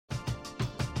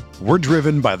We're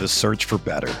driven by the search for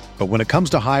better. But when it comes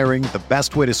to hiring, the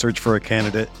best way to search for a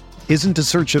candidate isn't to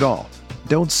search at all.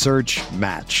 Don't search,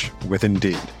 match with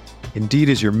Indeed. Indeed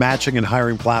is your matching and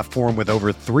hiring platform with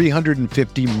over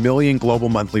 350 million global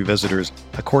monthly visitors,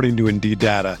 according to Indeed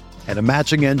data, and a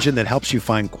matching engine that helps you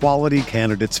find quality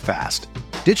candidates fast.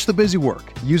 Ditch the busy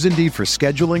work. Use Indeed for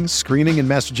scheduling, screening, and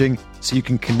messaging so you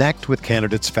can connect with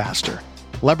candidates faster.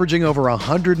 Leveraging over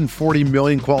 140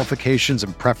 million qualifications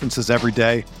and preferences every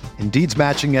day, Indeed's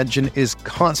matching engine is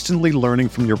constantly learning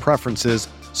from your preferences,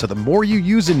 so the more you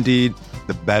use Indeed,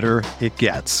 the better it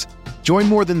gets. Join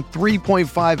more than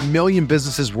 3.5 million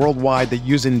businesses worldwide that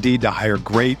use Indeed to hire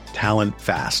great talent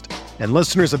fast. And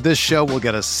listeners of this show will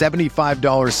get a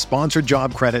 $75 sponsored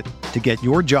job credit to get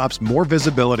your jobs more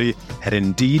visibility at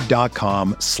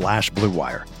Indeed.com/Blue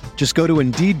Wire. Just go to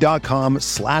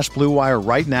Indeed.com/Blue Wire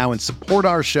right now and support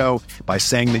our show by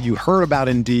saying that you heard about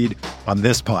Indeed on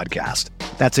this podcast.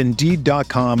 That's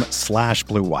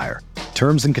Indeed.com/Blue Wire.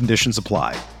 Terms and conditions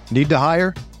apply. Need to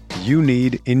hire? You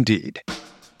need Indeed.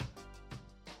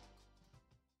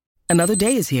 Another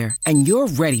day is here, and you're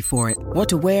ready for it. What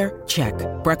to wear? Check.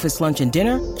 Breakfast, lunch, and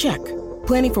dinner? Check.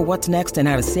 Planning for what's next and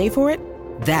how to save for it?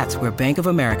 That's where Bank of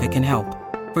America can help.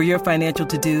 For your financial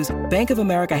to-dos, Bank of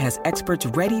America has experts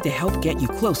ready to help get you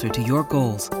closer to your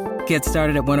goals. Get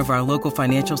started at one of our local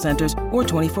financial centers or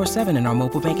 24/7 in our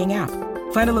mobile banking app.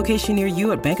 Find a location near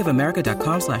you at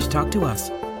bankofamerica.com/talktous.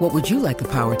 What would you like the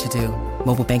power to do?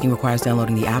 Mobile banking requires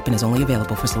downloading the app and is only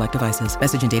available for select devices.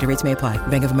 Message and data rates may apply.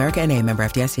 Bank of America N.A., member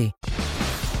FDIC.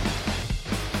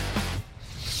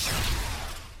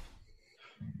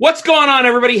 What's going on,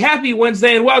 everybody? Happy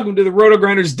Wednesday and welcome to the Roto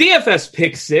Grinders DFS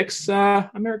Pick 6.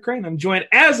 I'm Eric Crane. I'm joined,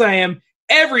 as I am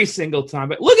every single time.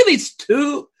 But look at these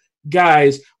two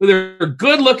guys with their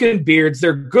good-looking beards,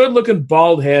 their good-looking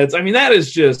bald heads. I mean, that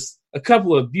is just a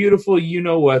couple of beautiful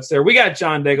you-know-whats there. We got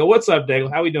John Daigle. What's up, Daigle?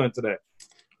 How are we doing today?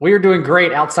 We are doing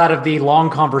great outside of the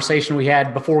long conversation we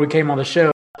had before we came on the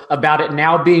show about it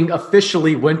now being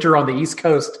officially winter on the East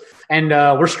Coast. And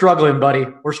we're struggling, buddy.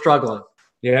 We're struggling.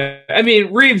 Yeah, I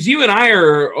mean, Reeves, you and I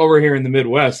are over here in the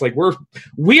Midwest. Like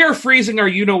we are freezing our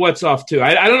you-know-whats off, too.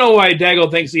 I don't know why Daigle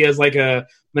thinks he has like a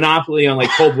monopoly on like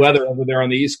cold weather over there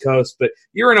on the East Coast, but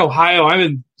you're in Ohio. I'm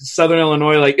in Southern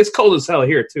Illinois. Like, it's cold as hell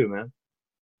here, too, man.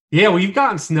 Yeah, we've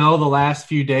gotten snow the last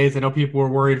few days. I know people were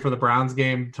worried for the Browns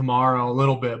game tomorrow a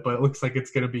little bit, but it looks like it's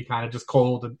going to be kind of just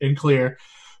cold and clear.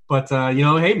 But,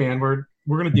 hey, man, we're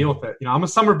going to deal with it. I'm a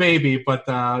summer baby, but,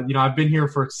 I've been here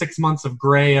for 6 months of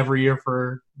gray every year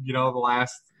for, the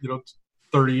last,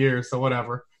 30 years. So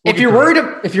whatever. If you're worried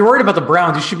about the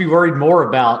Browns, you should be worried more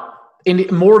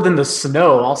than the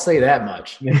snow. I'll say that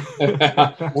much.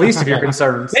 Least of your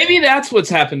concerns. Maybe that's what's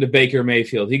happened to Baker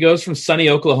Mayfield. He goes from sunny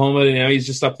Oklahoma to now he's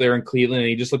just up there in Cleveland, and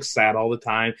he just looks sad all the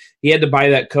time. He had to buy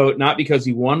that coat, not because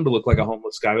he wanted to look like a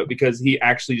homeless guy, but because he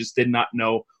actually just did not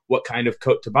know what kind of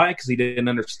coat to buy because he didn't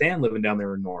understand living down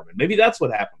there in Norman. Maybe that's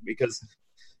what happened because,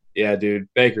 yeah, dude,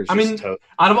 Baker's just toast.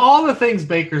 Out of all the things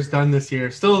Baker's done this year,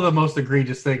 still the most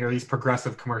egregious thing are these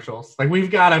progressive commercials. Like,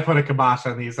 we've got to put a kibosh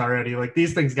on these already. Like,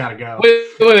 these things got to go.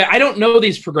 Wait. I don't know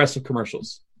these progressive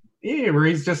commercials. Yeah, where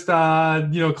he's just,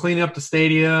 cleaning up the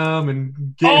stadium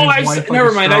and getting his wife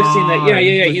never mind. I've seen that.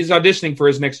 Yeah. He's auditioning for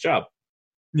his next job.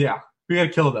 Yeah. We got to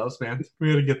kill those, man.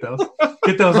 We got to get those.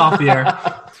 Get those off the air.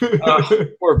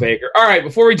 Poor Baker. All right,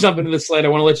 before we jump into the slate, I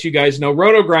want to let you guys know,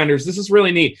 Roto Grinders, this is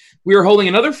really neat. We are holding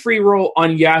another free roll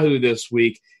on Yahoo this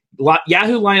week.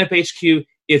 Yahoo Lineup HQ.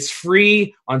 It's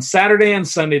free on Saturday and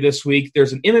Sunday this week.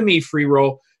 There's an MME free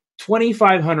roll,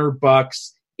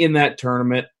 $2,500 in that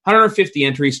tournament, 150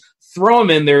 entries. Throw them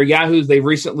in there. Yahoo, they've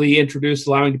recently introduced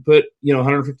allowing to put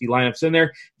 150 lineups in there.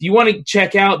 If you want to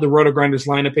check out the Roto Grinders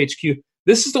Lineup HQ,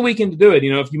 this is the weekend to do it.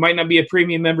 If you might not be a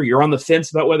premium member, you're on the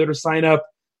fence about whether to sign up,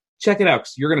 check it out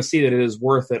because you're going to see that it is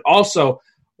worth it. Also,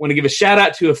 want to give a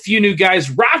shout-out to a few new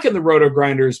guys rocking the Roto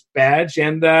Grinders badge,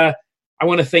 and I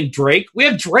want to thank Drake. We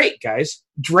have Drake, guys.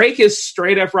 Drake is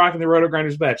straight up rocking the Roto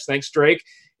Grinders badge. Thanks, Drake.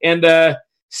 And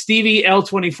Stevie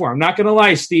L24. I'm not going to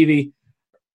lie, Steve,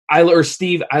 I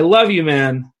love you,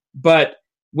 man, but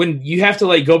when you have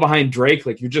to go behind Drake,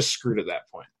 you're just screwed at that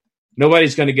point.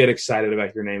 Nobody's going to get excited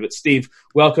about your name. But, Steve,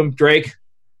 welcome. Drake,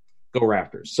 go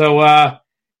Raptors. So,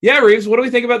 Reeves, what do we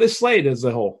think about this slate as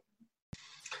a whole?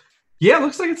 Yeah, it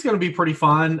looks like it's going to be pretty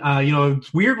fun.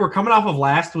 It's weird. We're coming off of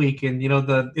last week, and,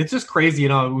 it's just crazy.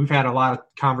 We've had a lot of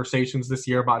conversations this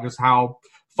year about just how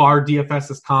far DFS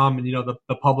has come and,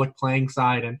 the public playing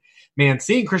side. And, man,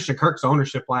 seeing Christian Kirk's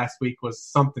ownership last week was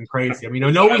something crazy. I mean,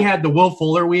 I know we had the Will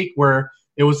Fuller week where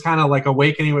it was kind of like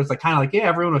awakening. It was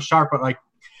everyone was sharp, but,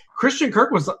 Christian Kirk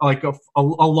was like a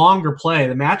longer play.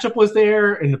 The matchup was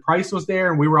there and the price was there,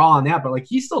 and we were all on that. But like,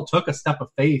 he still took a step of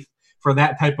faith for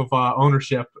that type of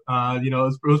ownership.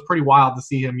 It was pretty wild to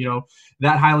see him,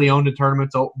 that highly owned in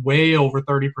tournaments, way over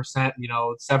 30%,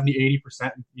 70,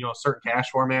 80%, certain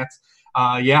cash formats.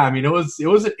 It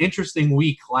was an interesting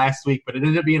week last week, but it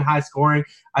ended up being high scoring.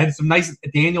 I had some nice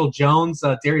Daniel Jones,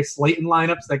 Darius Slayton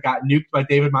lineups that got nuked by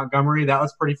David Montgomery. That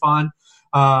was pretty fun.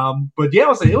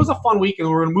 It was a fun week, and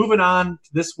we're moving on to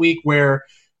this week where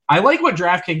I like what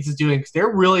DraftKings is doing because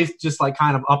they're really just like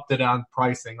kind of upped it on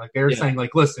pricing. Like they're saying,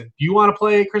 like, listen, do you want to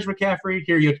play Chris McCaffrey?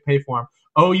 Here, you have to pay for him.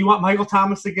 Oh, you want Michael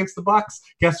Thomas against the Bucks?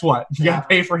 Guess what? You got to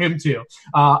pay for him too.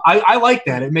 I like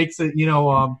that. It makes it,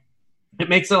 it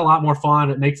makes it a lot more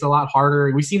fun. It makes it a lot harder.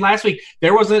 We seen last week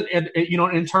there was an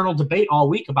internal debate all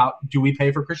week about do we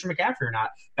pay for Christian McCaffrey or not,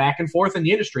 back and forth in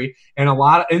the industry, and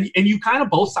you kind of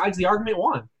both sides of the argument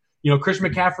won. Christian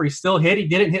McCaffrey still hit. He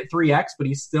didn't hit 3x, but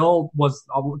he still was.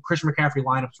 Christian McCaffrey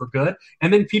lineups were good,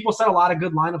 and then people said a lot of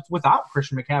good lineups without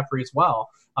Christian McCaffrey as well.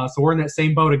 So we're in that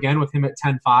same boat again with him at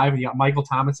 10.5, and you got Michael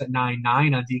Thomas at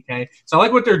 9.9 on DK. So I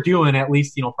like what they're doing, at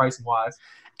least pricing wise.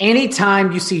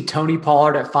 Anytime you see Tony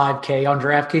Pollard at 5K on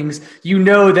DraftKings, you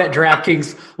know that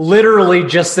DraftKings literally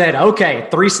just said, okay,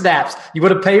 3 snaps. You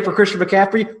want to pay for Christian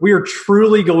McCaffrey? We are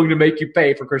truly going to make you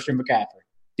pay for Christian McCaffrey.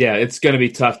 Yeah, it's going to be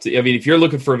tough. If you're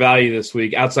looking for value this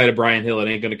week, outside of Brian Hill, it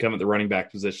ain't going to come at the running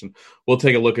back position. We'll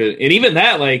take a look at it. And even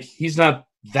that, like, he's not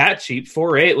that cheap,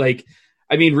 4.8. Like,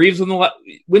 Reeves,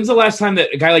 when's the last time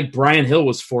that a guy like Brian Hill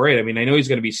was 4.8? I know he's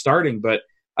going to be starting, but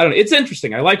I don't know. It's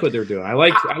interesting. I like what they're doing. I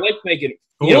like making.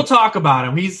 We'll talk about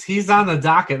him. He's on the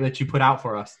docket that you put out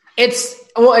for us. It's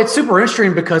super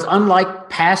interesting because unlike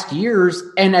past years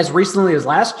and as recently as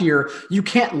last year, you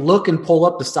can't look and pull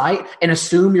up the site and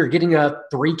assume you're getting a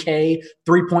 3K,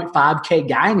 3.5K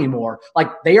guy anymore. Like,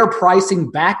 they are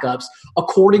pricing backups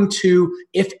according to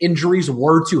if injuries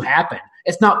were to happen.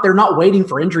 They're not waiting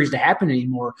for injuries to happen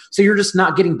anymore. So you're just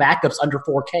not getting backups under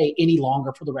 4K any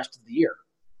longer for the rest of the year.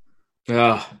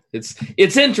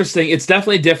 It's interesting. It's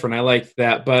definitely different. I like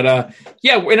that. But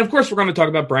and of course we're going to talk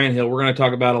about Brian Hill. We're going to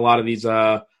talk about a lot of these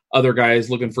other guys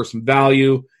looking for some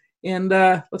value. And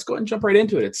let's go ahead and jump right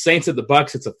into it. It's Saints at the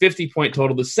Bucks. It's a 50-point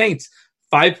total. The Saints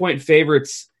 5-point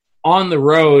favorites on the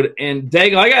road. And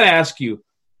Daigle, I got to ask you,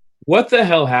 what the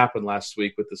hell happened last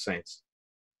week with the Saints?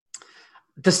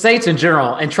 The Saints in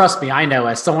general, and trust me, I know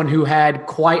as someone who had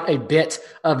quite a bit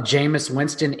of Jameis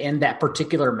Winston in that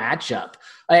particular matchup,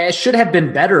 it should have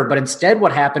been better, but instead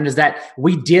what happened is that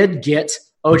we did get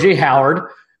O.J. Howard.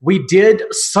 We did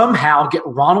somehow get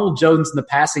Ronald Jones in the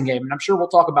passing game, and I'm sure we'll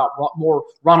talk about more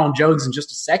Ronald Jones in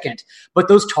just a second. But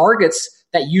those targets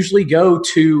that usually go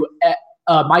to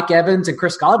Mike Evans and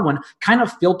Chris Godwin kind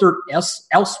of filtered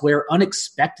elsewhere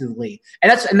unexpectedly.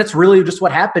 And that's really just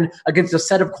what happened against a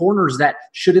set of corners that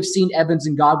should have seen Evans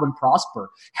and Godwin prosper.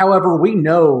 However, we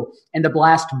know in the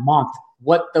last month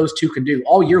what those two can do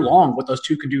all year long, what those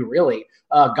two can do really.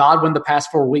 Godwin the past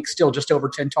 4 weeks, still just over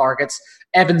 10 targets.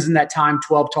 Evans in that time,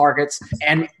 12 targets.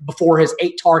 And before his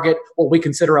 8 target, what we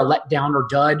consider a letdown or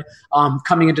dud,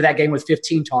 coming into that game with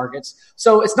 15 targets.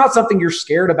 So it's not something you're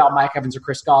scared about Mike Evans or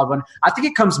Chris Godwin. I think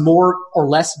it comes more or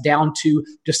less down to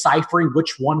deciphering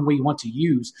which one we want to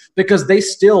use because they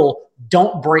still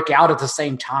don't break out at the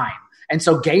same time. And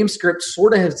so game script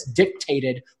sort of has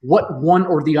dictated what one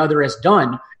or the other has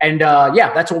done. And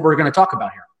that's what we're going to talk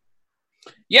about here.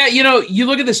 Yeah, you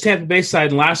look at this Tampa Bay side,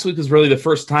 and last week was really the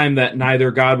first time that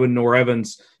neither Godwin nor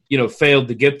Evans, failed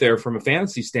to get there from a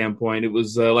fantasy standpoint. It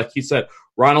was, like you said,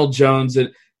 Ronald Jones.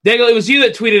 And Daigle, it was you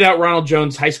that tweeted out Ronald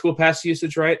Jones' high school pass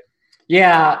usage, right?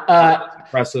 Yeah.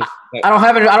 Impressive. I don't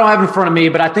have it in front of me,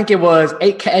 but I think it was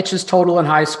 8 catches total in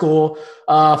high school,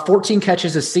 14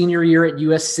 catches his senior year at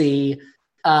USC,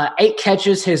 8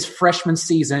 catches his freshman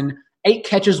season, 8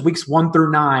 catches weeks 1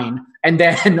 through 9, and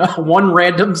then one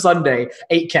random Sunday,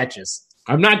 8 catches.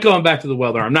 I'm not going back to the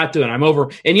well there. I'm not doing it. I'm over.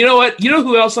 And you know what? You know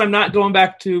who else I'm not going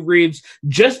back to, Reeves?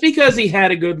 Just because he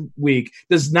had a good week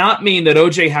does not mean that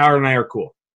O.J. Howard and I are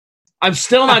cool. I'm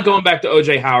still not going back to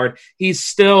O.J. Howard.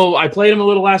 I played him a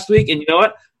little last week, and you know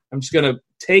what? I'm just going to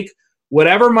take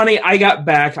whatever money I got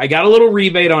back. I got a little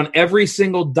rebate on every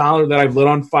single dollar that I've lit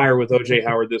on fire with O.J.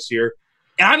 Howard this year.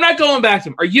 And I'm not going back to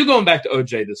him. Are you going back to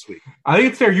OJ this week? I think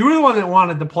it's fair. You were the one that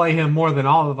wanted to play him more than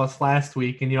all of us last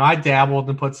week. And, I dabbled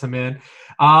and put some in.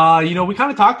 We kind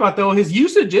of talked about, though, his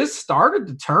usage is started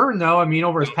to turn, though.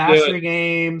 Over his past 3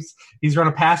 games, he's run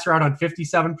a passer out on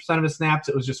 57% of his snaps.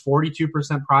 It was just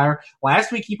 42% prior.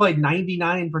 Last week, he played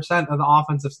 99% of the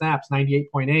offensive snaps,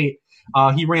 98.8.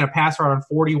 He ran a pass route on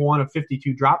 41 of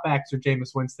 52 dropbacks for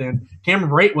Jameis Winston.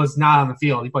 Cameron Brate was not on the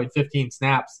field. He played 15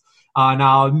 snaps.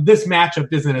 Now, this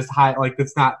matchup isn't as high, like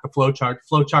it's not the flow chart. The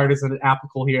flow chart isn't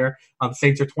applicable here. The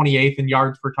Saints are 28th in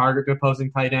yards per target to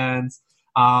opposing tight ends,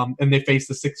 and they face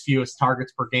the 6th fewest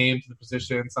targets per game to the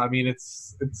position. So, I mean,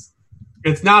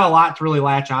 it's not a lot to really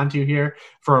latch onto here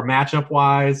for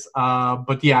matchup-wise.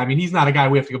 But, yeah, I mean, he's not a guy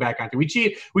we have to go back onto. We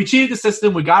cheated the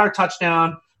system. We got our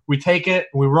touchdown. We take it.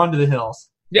 And we run to the hills.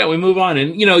 Yeah, we move on.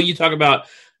 And, you talk about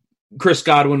Chris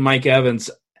Godwin, Mike Evans.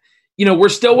 We're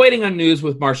still waiting on news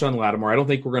with Marshawn Lattimore. I don't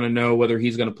think we're going to know whether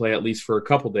he's going to play at least for a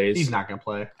couple days. He's not going to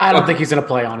play. I don't think he's going to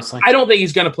play, honestly. I don't think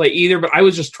he's going to play either, but I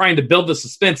was just trying to build the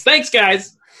suspense. Thanks,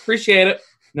 guys. Appreciate it.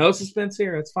 No suspense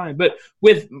here. That's fine. But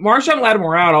with Marshawn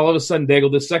Lattimore out, all of a sudden,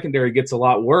 Daigle, this secondary gets a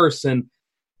lot worse. And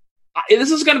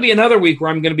this is going to be another week where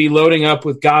I'm going to be loading up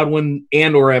with Godwin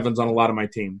and or Evans on a lot of my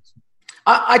teams.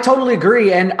 I totally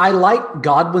agree, and I like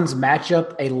Godwin's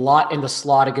matchup a lot in the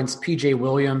slot against P.J.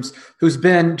 Williams, who's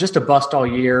been just a bust all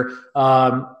year.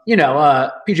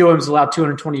 P.J. Williams allowed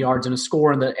 220 yards and a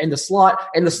score in the slot,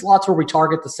 and the slots where we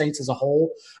target the Saints as a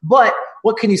whole. But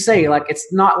what can you say? Like,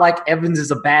 it's not like Evans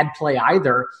is a bad play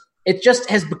either. It just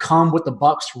has become with the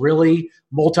Bucs really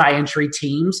multi-entry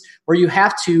teams where you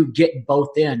have to get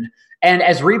both in. And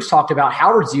as Reeves talked about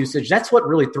Howard's usage, that's what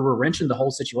really threw a wrench in the whole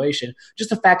situation.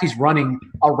 Just the fact he's running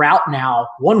a route now,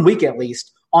 1 week at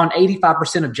least, on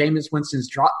 85% of Jameis Winston's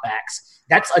dropbacks.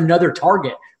 That's another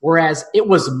target, whereas it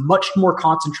was much more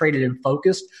concentrated and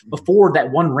focused before that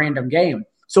one random game.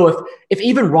 So if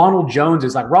even Ronald Jones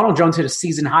hit a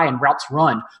season high in routes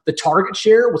run, the target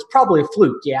share was probably a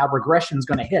fluke. Yeah, regression is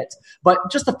going to hit. But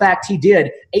just the fact he did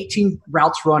 18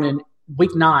 routes run in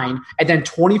week 9, and then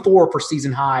 24 for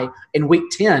season high in week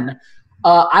 10.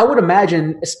 I would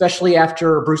imagine, especially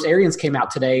after Bruce Arians came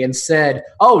out today and said,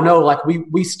 oh, no, like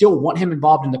we still want him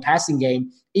involved in the passing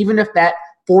game, even if that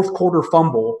fourth quarter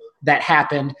fumble that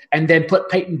happened and then put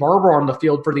Peyton Barber on the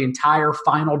field for the entire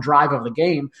final drive of the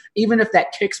game, even if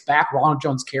that kicks back Ronald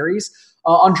Jones carries,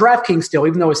 on DraftKings still,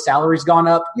 even though his salary's gone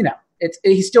up,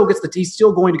 he's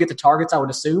still going to get the targets, I would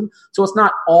assume. So it's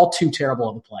not all too terrible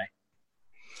of a play.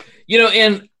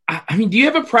 And I mean, do you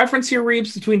have a preference here,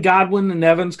 Reeves, between Godwin and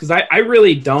Evans? Because I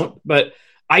really don't, but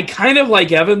I kind of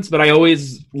like Evans, but I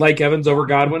always like Evans over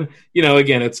Godwin.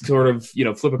 Again, it's sort of,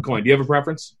 flip a coin. Do you have a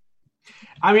preference?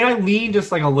 I mean, I lean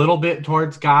just like a little bit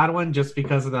towards Godwin just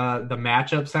because of the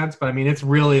matchup sense, but I mean, it's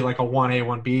really like a 1A,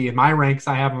 1B. In my ranks,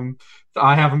 I have him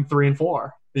 3 and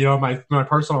 4. My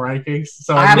personal rankings.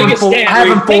 So I have him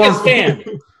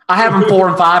 4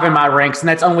 and 5 in my ranks, and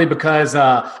that's only because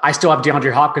I still have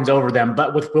DeAndre Hopkins over them,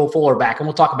 but with Will Fuller back, and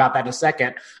we'll talk about that in a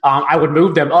second. I would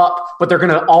move them up, but they're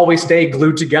going to always stay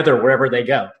glued together wherever they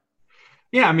go.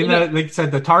 Yeah, I mean, like I said,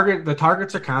 the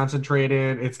targets are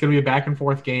concentrated. It's going to be a back and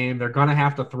forth game. They're going to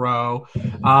have to throw.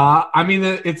 I mean,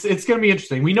 it's going to be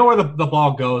interesting. We know where the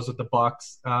ball goes with the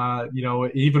Bucs.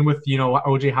 Even with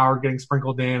OJ Howard getting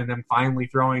sprinkled in and then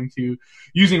finally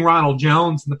using Ronald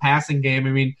Jones in the passing game.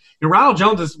 I mean, Ronald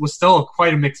Jones was still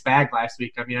quite a mixed bag last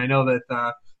week. I mean, I know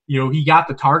that he got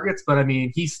the targets, but I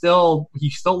mean, he still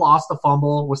lost a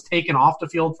fumble, was taken off the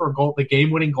field for the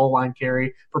game-winning goal line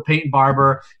carry for Peyton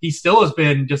Barber. He still has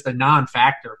been just a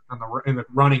non-factor in the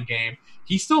running game.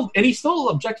 He still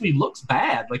objectively looks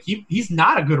bad. Like he's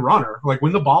not a good runner. Like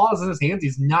when the ball is in his hands,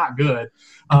 he's not good.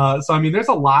 So I mean, there's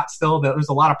a lot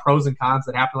of pros and cons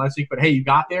that happened last week. But hey, you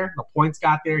got there. The points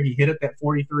got there. He hit it at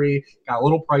 43. Got a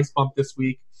little price bump this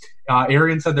week.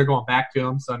 Arian said they're going back to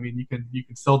him, so I mean, you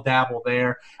can still dabble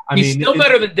there. He's still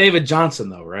better than David Johnson,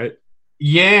 though, right?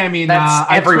 Yeah, I mean, that's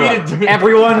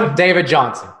everyone, David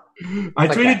Johnson. I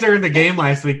tweeted during the game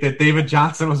last week that David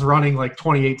Johnson was running like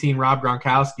 2018 Rob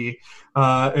Gronkowski,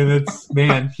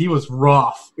 and he was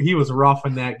rough. He was rough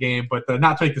in that game. But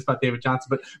not to make this about David Johnson,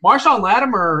 but Marshawn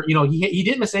Lattimore, he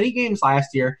didn't miss any games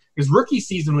last year. His rookie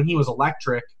season when he was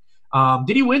electric.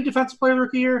 Did he win Defensive Player of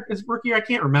the Rookie year? I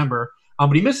can't remember.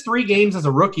 But he missed 3 games as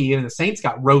a rookie, and the Saints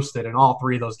got roasted in all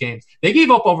 3 of those games. They gave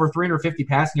up over 350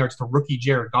 passing yards to rookie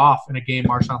Jared Goff in a game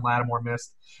Marshawn Lattimore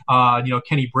missed.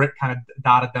 Kenny Britt kind of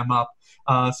dotted them up.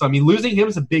 So, I mean, losing him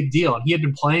is a big deal, and he had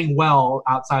been playing well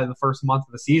outside of the first month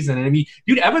of the season. And, I mean,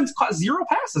 Evans caught 0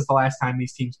 passes the last time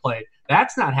these teams played.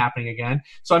 That's not happening again.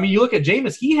 So, I mean, you look at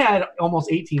Jameis, he had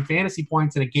almost 18 fantasy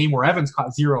points in a game where Evans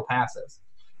caught 0 passes.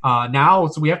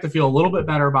 So we have to feel a little bit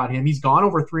better about him. He's gone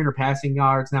over 300 passing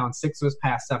yards now in 6 of his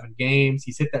past 7 games.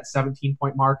 He's hit that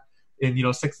 17-point mark in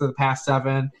 6 of the past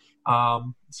 7.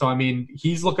 So I mean,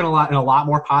 he's looking a lot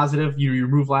more positive. You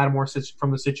remove Lattimore from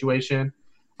the situation.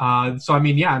 So I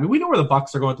mean, we know where the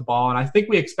Bucs are going with the ball, and I think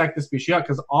we expect this to be a shootout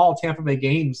because all Tampa Bay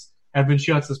games Evan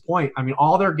Schutz's point, I mean,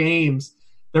 all their games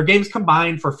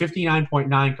combined for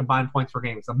 59.9 combined points per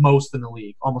game. It's the most in the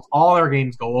league. Almost all our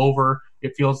games go over,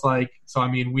 it feels like. So, I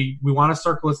mean, we want to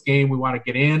circle this game. We want to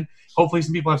get in. Hopefully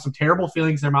some people have some terrible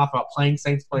feelings in their mouth about playing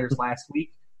Saints players last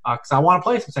week, because I want to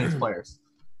play some Saints players.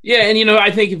 Yeah, and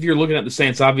I think if you're looking at the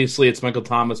Saints, obviously it's Michael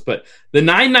Thomas, but the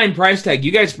 9.9 price tag,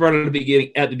 you guys brought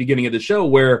it at the beginning of the show,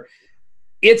 where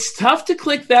it's tough to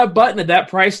click that button at that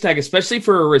price tag, especially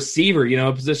for a receiver,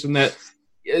 a position that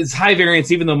is high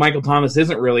variance, even though Michael Thomas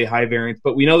isn't really high variance.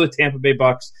 But we know the Tampa Bay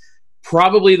Bucks,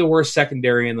 probably the worst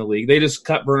secondary in the league. They just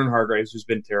cut Vernon Hargreaves, who's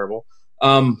been terrible.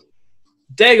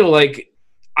 Daigle,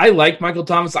 I like Michael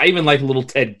Thomas. I even like a little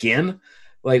Ted Ginn.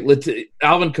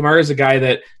 Alvin Kamara is a guy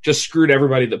that just screwed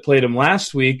everybody that played him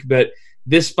last week. But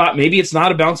this spot, maybe it's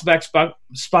not a bounce back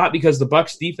spot because the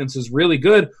Bucs defense is really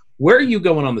good. Where are you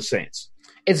going on the Saints?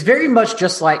 It's very much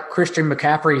just like Christian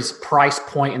McCaffrey's price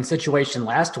point and situation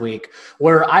last week,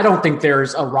 where I don't think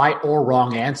there's a right or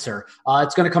wrong answer.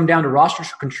 It's going to come down to roster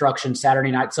construction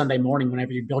Saturday night, Sunday morning,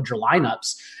 whenever you build your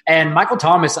lineups. And Michael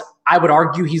Thomas, I would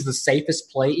argue he's the safest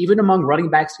play, even among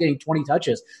running backs getting 20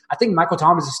 touches. I think Michael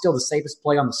Thomas is still the safest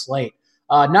play on the slate.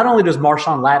 Not only does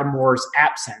Marshawn Lattimore's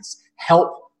absence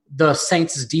help the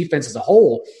Saints' defense as a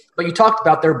whole, but you talked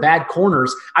about their bad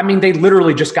corners. I mean, they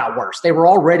literally just got worse. They were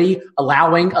already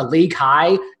allowing a league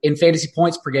high in fantasy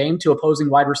points per game to opposing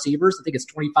wide receivers. I think it's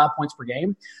 25 points per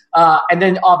game. And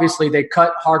then obviously they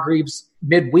cut Hargreaves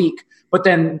midweek, but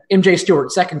then MJ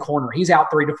Stewart, second corner, he's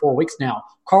out 3 to 4 weeks now.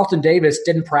 Carlton Davis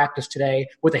didn't practice today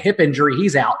with a hip injury.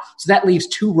 He's out. So that leaves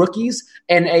 2 rookies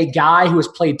and a guy who has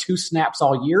played 2 snaps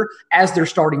all year as their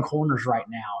starting corners right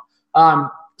now.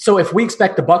 So if we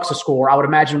expect the Bucs to score, I would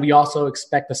imagine we also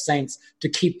expect the Saints to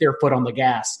keep their foot on the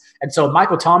gas. And so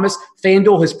Michael Thomas,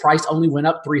 FanDuel, his price only went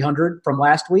up $300 from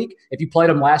last week. If you played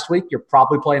him last week, you're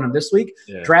probably playing him this week.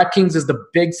 Yeah. DraftKings is the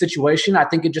big situation. I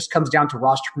think it just comes down to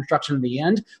roster construction in the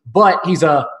end. But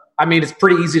it's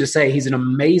pretty easy to say he's an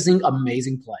amazing,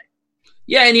 amazing play.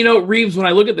 Yeah, and Reeves, when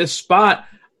I look at this spot,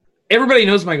 everybody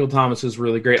knows Michael Thomas is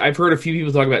really great. I've heard a few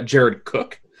people talk about Jared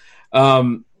Cook.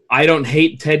 I don't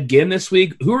hate Ted Ginn this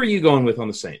week. Who are you going with on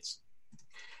the Saints?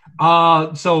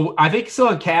 So I think still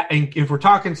in cash, if we're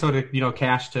talking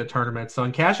cash to tournaments. So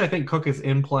in cash, I think Cook is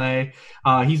in play.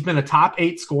 He's been a top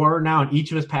 8 scorer now in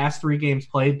each of his past 3 games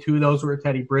played. 2 of those were at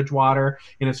Teddy Bridgewater.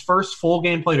 In his first full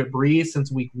game played at Breeze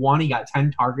since week 1, he got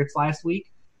 10 targets last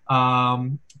week.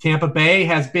 Tampa Bay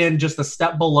has been just a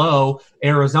step below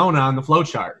Arizona on the flow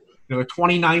chart. They're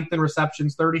 29th in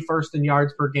receptions, 31st in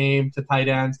yards per game to tight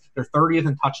ends. They're 30th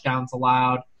in touchdowns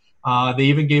allowed. They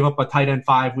even gave up a tight end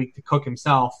 5 week to Cook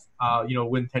himself,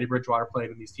 when Teddy Bridgewater played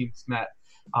and these teams met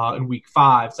in week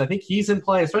 5. So I think he's in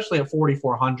play, especially at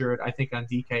 4,400. I think on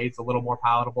DK it's a little more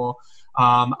palatable.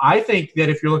 I think that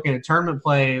if you're looking at tournament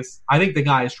plays, I think the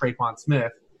guy is Traquan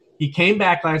Smith. He came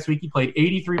back last week. He played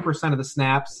 83% of the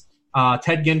snaps.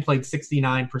 Ted Ginn played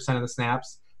 69% of the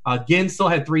snaps. Ginn still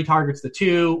had 3 targets to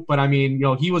 2, but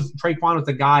Traquan was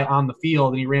the guy on the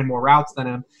field and he ran more routes than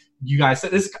him. You guys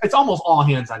said it's almost all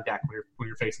hands on deck when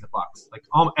you're facing the Bucs,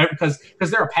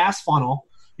 because they're a pass funnel.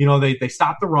 They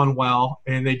stop the run well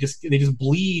and they just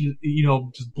bleed,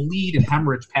 and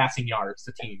hemorrhage passing yards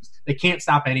to teams. They can't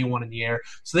stop anyone in the air.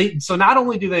 So not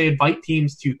only do they invite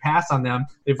teams to pass on them,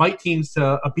 they invite teams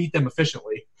to beat them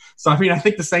efficiently. So, I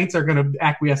think the Saints are going to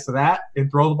acquiesce to that and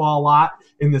throw the ball a lot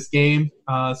in this game.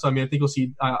 I think we'll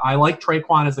see. I like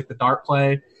Traquan as the dart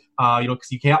play, because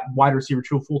you can't wide receiver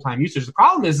to a full-time usage. The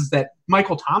problem is that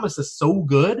Michael Thomas is so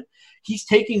good. He's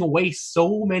taking away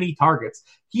so many targets.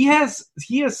 He has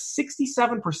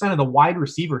 67% of the wide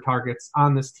receiver targets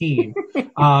on this team.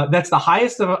 That's the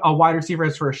highest of a wide receiver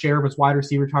has for a share of his wide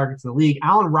receiver targets in the league.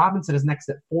 Allen Robinson is next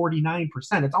at 49%.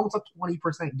 It's almost a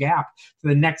 20% gap to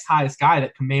the next highest guy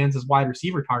that commands his wide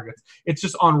receiver targets. It's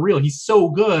just unreal. He's so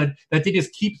good that they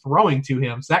just keep throwing to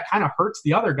him. So that kind of hurts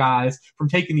the other guys from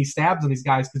taking these stabs on these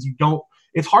guys because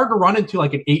it's hard to run into an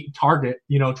 8-target,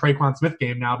 Traquan Smith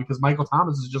game now because Michael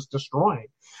Thomas is just destroying.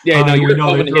 Yeah, you're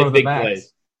hoping to hit big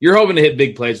plays. You're hoping to hit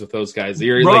big plays with those guys.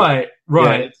 Right.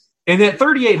 Yeah. And at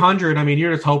 3,800,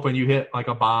 you're just hoping you hit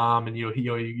a bomb and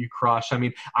you crush.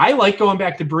 I like going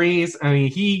back to Breeze.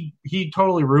 He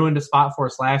totally ruined a spot for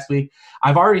us last week.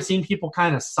 I've already seen people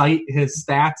kind of cite his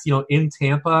stats, in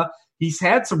Tampa. He's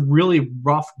had some really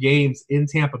rough games in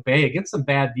Tampa Bay against some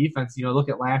bad defense. Look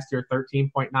at last year,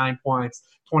 13.9 points,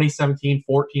 2017,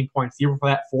 14 points. The year before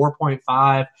that,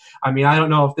 4.5. I mean, I don't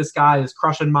know if this guy is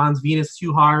crushing Mons Venus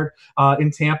too hard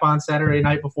in Tampa on Saturday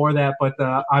night before that, but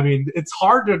I mean, it's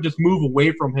hard to just move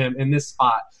away from him in this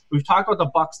spot. We've talked about the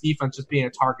Bucs defense just being a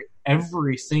target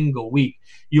every single week.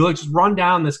 You just run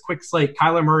down this quick slate.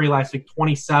 Kyler Murray last week,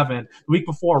 27. The week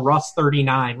before, Russ,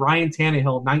 39. Ryan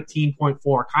Tannehill,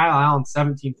 19.4. Kyle Allen,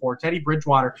 17.4. Teddy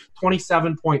Bridgewater,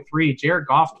 27.3. Jared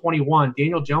Goff, 21.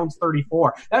 Daniel Jones,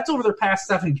 34. That's over their past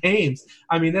 7 games.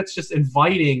 I mean, that's just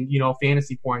inviting,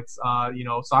 fantasy points, So,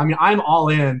 I mean, I'm all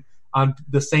in on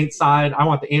the Saints side. I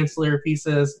want the ancillary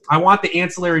pieces. I want the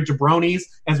ancillary jabronis,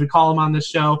 as we call them on this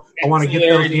show. I want to get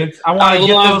those. I want to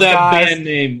get those that guys. Band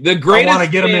name. The greatest I want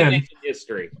to get them band in name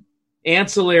history.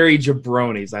 Ancillary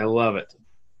jabronis. I love it.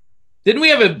 Didn't we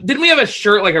have a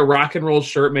shirt, like a rock and roll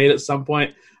shirt, made at some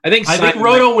point? I think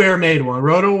RotoWare made one.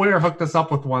 RotoWare hooked us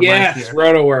up with one last year. Yes,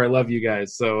 RotoWare. I love you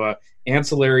guys. So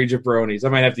ancillary jabronis. I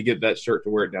might have to get that shirt to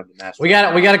wear it down to Nashville. We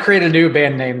got to create a new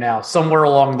band name now, somewhere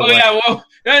along the way. Yeah, well,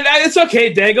 it's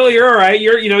okay, Daigle. You're all right.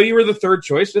 You were the third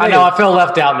choice. I know. I feel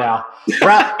left out now.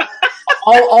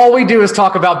 all we do is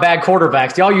talk about bad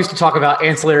quarterbacks. Y'all used to talk about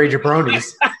ancillary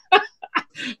jabronis.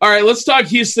 All right, let's talk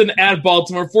Houston at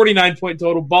Baltimore. 49-point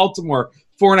total. Baltimore,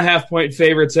 4.5-point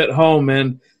favorites at home.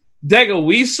 And Daigle,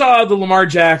 we saw the Lamar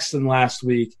Jackson last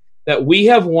week that we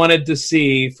have wanted to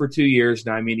see for 2 years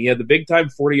now. I mean, he had the big-time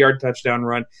 40-yard touchdown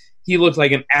run. He looked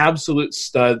like an absolute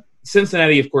stud.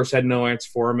 Cincinnati, of course, had no answer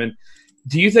for him. And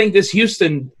do you think this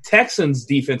Houston Texans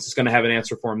defense is going to have an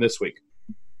answer for him this week?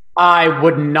 I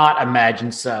would not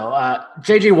imagine so.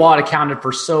 J.J. Watt accounted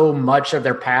for so much of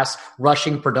their pass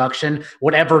rushing production,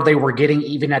 whatever they were getting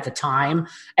even at the time.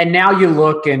 And now you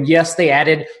look, and yes, they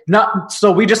added –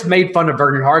 so we just made fun of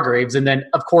Vernon Hargreaves. And then,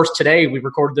 of course, today we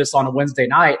recorded this on a Wednesday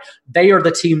night. They are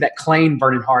the team that claimed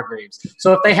Vernon Hargreaves.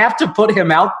 So if they have to put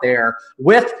him out there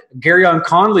with Garyon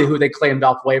Conley, who they claimed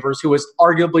off waivers, who was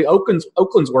arguably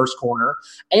Oakland's worst corner,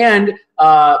 and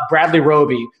Bradley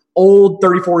Roby – old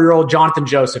 34-year-old Jonathan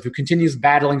Joseph, who continues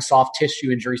battling soft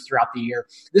tissue injuries throughout the year.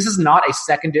 This is not a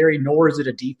secondary, nor is it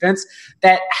a defense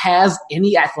that has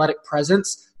any athletic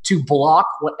presence to block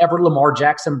whatever Lamar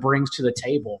Jackson brings to the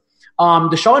table.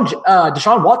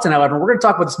 Deshaun Watson, however, we're going to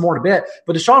talk about this more in a bit,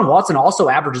 but Deshaun Watson also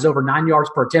averages over 9 yards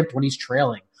per attempt when he's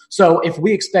trailing. So if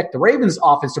we expect the Ravens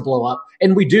offense to blow up,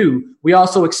 and we do, we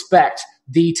also expect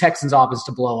the Texans offense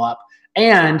to blow up.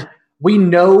 And we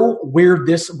know where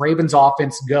this Ravens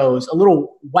offense goes. A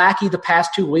little wacky the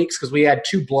past 2 weeks because we had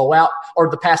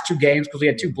the past 2 games because we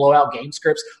had 2 blowout game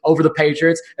scripts over the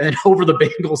Patriots and then over the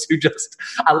Bengals, who just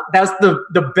that's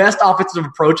the best offensive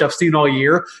approach I've seen all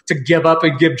year, to give up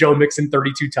and give Joe Mixon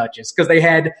 32 touches because they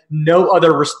had no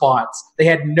other response. They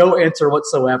had no answer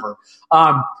whatsoever.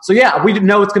 So yeah, we didn't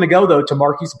know it's going to go though to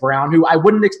Marquise Brown, who I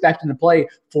wouldn't expect him to play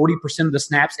 40% of the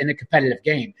snaps in a competitive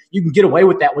game. You can get away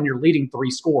with that when you're leading 3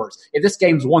 scores. If this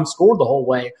game's 1 score the whole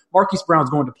way, Marquise Brown's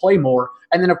going to play more.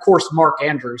 And then of course, Mark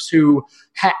Andrews, who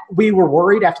we were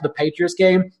worried after the Patriots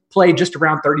game, played just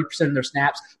around 30% of their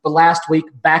snaps, but last week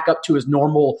back up to his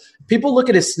normal. People look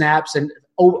at his snaps and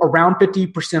around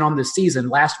 50% on this season.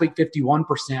 Last week,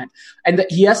 51%. And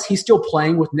yes, he's still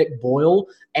playing with Nick Boyle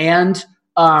and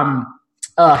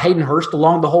Hayden Hurst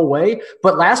along the whole way.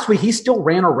 But last week, he still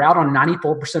ran a route on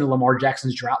 94% of Lamar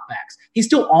Jackson's dropbacks. He's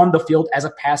still on the field as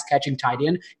a pass-catching tight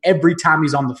end every time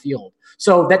he's on the field.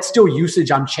 So that's still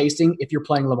usage I'm chasing if you're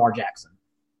playing Lamar Jackson.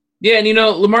 Yeah, and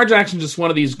Lamar Jackson's just one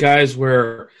of these guys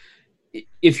where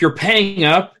if you're paying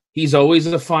up, he's always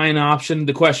a fine option.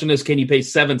 The question is, can you pay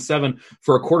 7-7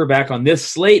 for a quarterback on this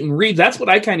slate? And Reeves, that's what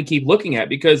I kind of keep looking at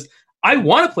because I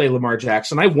want to play Lamar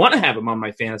Jackson. I want to have him on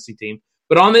my fantasy team.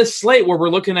 But on this slate where we're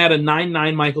looking at a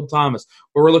 9-9 Michael Thomas,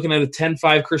 where we're looking at a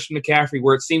 10-5 Christian McCaffrey,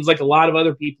 where it seems like a lot of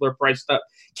other people are priced up,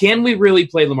 can we really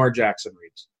play Lamar Jackson,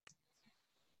 Reeves?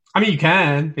 I mean, you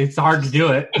can. It's hard to do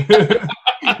it.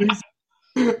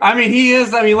 I mean, he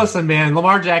is. I mean, listen, man,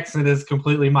 Lamar Jackson is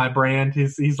completely my brand.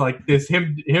 He's like this.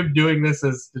 Him doing this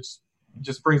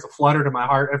just brings a flutter to my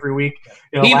heart every week.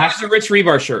 He wears a Rich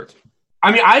Rebar shirt.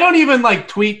 I mean, I don't even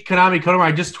tweet Konami code.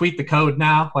 I just tweet the code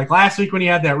now. Like last week when he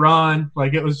had that run,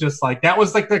 it was just that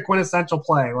was the quintessential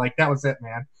play. That was it,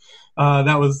 man.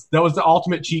 That was the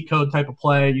ultimate cheat code type of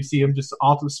play. You see him just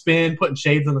ultimate spin, putting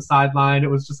shades on the sideline. It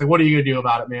was just what are you gonna do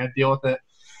about it, man? Deal with it.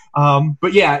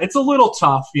 But yeah, it's a little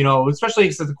tough, especially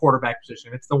because it's the quarterback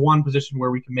position. It's the one position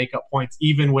where we can make up points,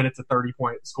 even when it's a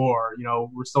 30-point score.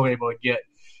 We're still able to get,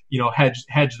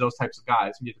 hedge those types of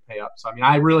guys who need to pay up. So, I mean,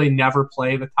 I really never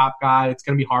play the top guy. It's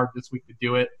going to be hard this week to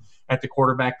do it at the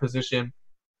quarterback position.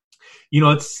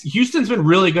 Houston's been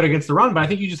really good against the run, but I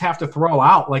think you just have to throw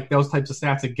out like those types of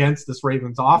stats against this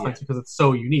Ravens offense because it's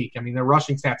so unique. I mean, their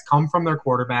rushing stats come from their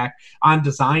quarterback on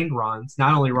designed runs,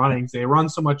 not only runnings. They run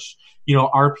so much,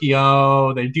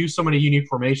 RPO. They do so many unique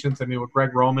formations. I mean, with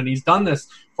Greg Roman, he's done this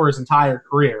for his entire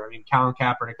career. I mean, Colin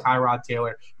Kaepernick, Tyrod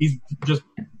Taylor, he's just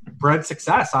bred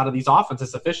success out of these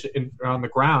offenses on the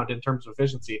ground in terms of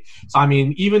efficiency. So, I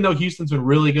mean, even though Houston's been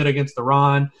really good against the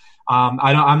run,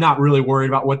 I'm not really worried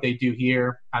about what they do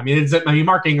here. I mean,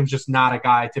 Mark Ingram's just not a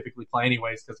guy I typically play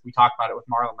anyways because we talked about it with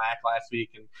Marlon Mack last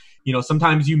week. And,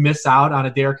 sometimes you miss out on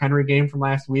a Derrick Henry game from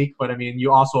last week, but, I mean,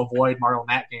 you also avoid Marlon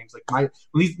Mack games. Like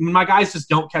my guys just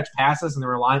don't catch passes and they're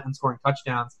reliant on scoring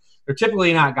touchdowns. They're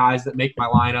typically not guys that make my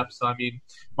lineup. So, I mean,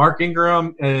 Mark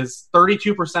Ingram is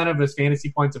 32% of his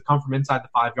fantasy points have come from inside the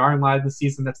 5-yard line this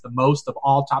season. That's the most of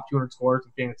all top 200 scorers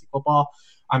in fantasy football.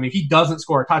 I mean, if he doesn't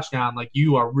score a touchdown, like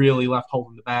you are really left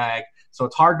holding the bag. So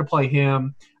it's hard to play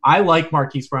him. I like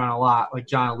Marquise Brown a lot, like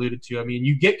John alluded to. I mean,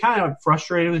 you get kind of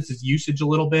frustrated with his usage a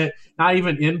little bit, not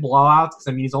even in blowouts, because,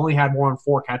 I mean, he's only had more than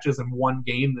 4 catches in one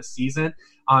game this season.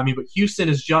 But Houston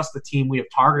is just the team we have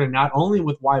targeted, not only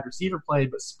with wide receiver play,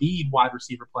 but speed wide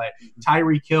receiver play.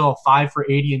 Tyreek Hill, 5 for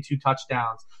 80 and 2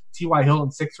 touchdowns. T.Y.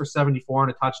 Hilton, 6 for 74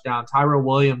 and a touchdown. Tyrell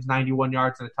Williams, 91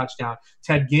 yards and a touchdown.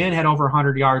 Ted Ginn had over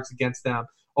 100 yards against them.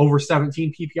 Over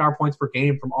 17 PPR points per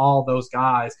game from all those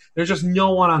guys. There's just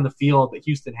no one on the field that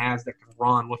Houston has that can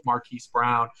run with Marquise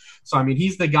Brown. So, I mean,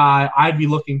 he's the guy I'd be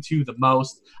looking to the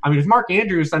most. I mean, with Mark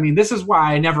Andrews, I mean, this is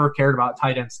why I never cared about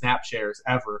tight end snap shares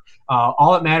ever.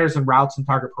 All that matters in routes and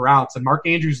target per routes. And Mark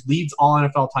Andrews leads all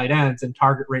NFL tight ends in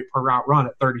target rate per route run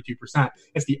at 32%.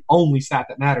 It's the only stat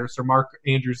that matters for Mark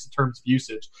Andrews in terms of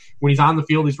usage. When he's on the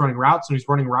field, he's running routes. When he's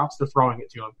running routes, they're throwing it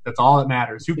to him. That's all that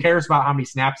matters. Who cares about how many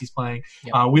snaps he's playing?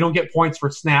 Yep. We don't get points for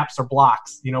snaps or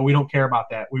blocks. We don't care about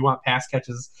that. We want pass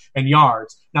catches and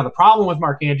yards. Now, the problem with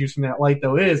Mark Andrews from that light,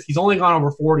 though, is he's only gone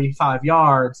over 45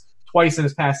 yards twice in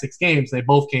his past 6 games. They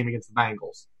both came against the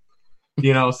Bengals.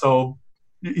 So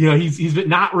he's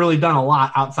not really done a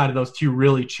lot outside of those 2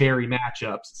 really cherry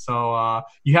matchups. So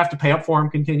you have to pay up for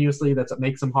him continuously. That's what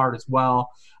makes him hard as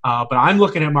well. But I'm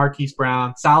looking at Marquise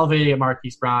Brown, salivating at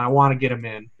Marquise Brown. I want to get him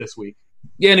in this week.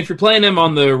 Yeah, and if you're playing him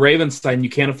on the Ravens side and you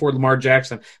can't afford Lamar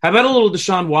Jackson, how about a little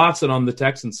Deshaun Watson on the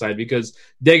Texans side? Because,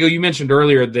 Dago, you mentioned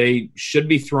earlier they should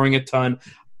be throwing a ton.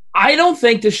 I don't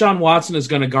think Deshaun Watson is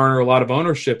going to garner a lot of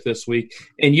ownership this week,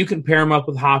 and you can pair him up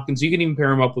with Hopkins. You can even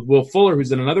pair him up with Will Fuller,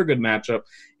 who's in another good matchup.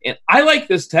 And I like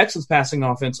this Texans passing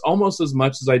offense almost as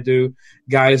much as I do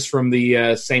guys from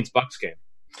the Saints-Bucks game.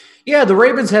 Yeah, the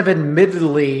Ravens have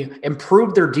admittedly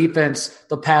improved their defense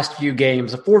the past few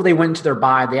games. Before they went to their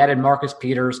bye, they added Marcus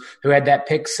Peters, who had that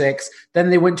pick 6. Then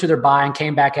they went to their bye and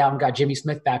came back out and got Jimmy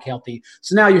Smith back healthy.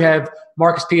 So now you have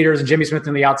Marcus Peters and Jimmy Smith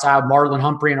on the outside, Marlon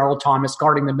Humphrey and Earl Thomas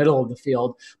guarding the middle of the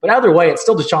field. But either way, it's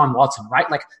still Deshaun Watson, right?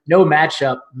 Like, no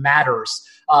matchup matters.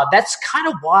 That's kind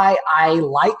of why I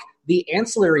like the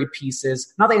ancillary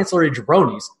pieces, not the ancillary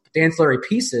jabronis, but the ancillary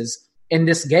pieces in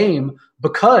this game,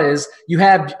 because you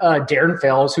have Darren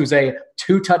Fells, who's a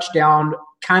 2-touchdown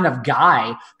kind of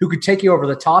guy who could take you over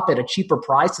the top at a cheaper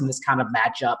price in this kind of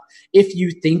matchup if you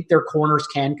think their corners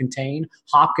can contain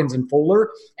Hopkins and Fuller.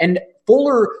 And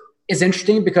Fuller is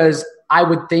interesting because I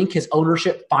would think his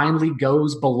ownership finally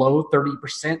goes below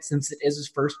 30% since it is his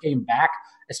first game back,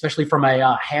 especially from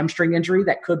a hamstring injury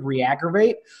that could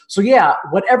re-aggravate. So, yeah,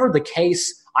 whatever the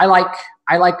case, I like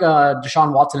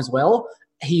Deshaun Watson as well.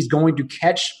 He's going to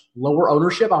catch lower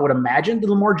ownership, I would imagine, than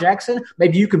Lamar Jackson.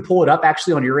 Maybe you can pull it up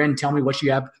actually on your end and tell me what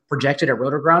you have projected at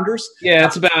Roto-Grounders. Yeah,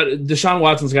 it's about Deshaun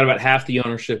Watson's got about half the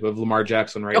ownership of Lamar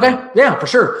Jackson right now. Okay, yeah, for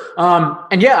sure.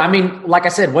 And yeah, I mean, like I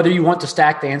said, whether you want to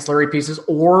stack the ancillary pieces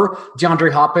or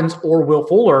DeAndre Hopkins or Will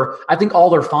Fuller, I think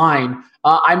all are fine.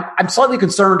 I'm slightly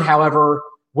concerned, however,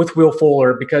 with Will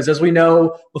Fuller, because as we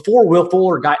know, before Will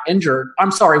Fuller got injured,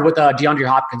 with DeAndre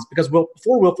Hopkins, because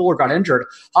before Will Fuller got injured,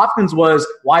 Hopkins was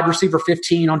wide receiver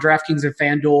 15 on DraftKings and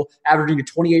FanDuel, averaging a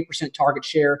 28% target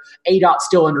share, ADOT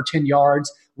still under 10 yards.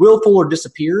 Will Fuller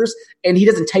disappears, and he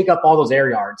doesn't take up all those air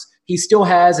yards. He still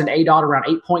has an ADOT around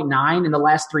 8.9 in the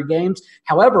last 3 games.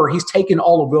 However, he's taken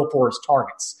all of Will Fuller's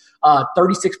targets.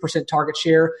 36% target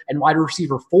share and wide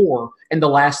receiver 4 in the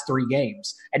last 3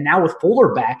 games. And now with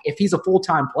Fuller back, if he's a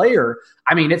full-time player,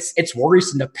 I mean, it's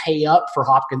worrisome to pay up for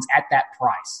Hopkins at that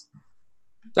price.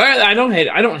 I don't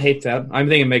hate that. I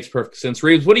think it makes perfect sense.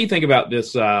 Reeves, what do you think about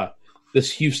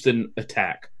this Houston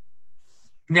attack?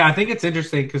 Yeah, I think it's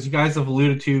interesting because you guys have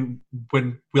alluded to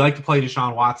when we like to play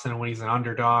Deshaun Watson and when he's an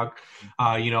underdog.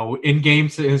 In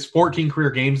games, his 14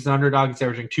 career games as an underdog, he's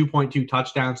averaging 2.2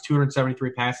 touchdowns,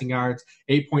 273 passing yards,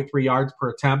 8.3 yards per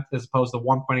attempt, as opposed to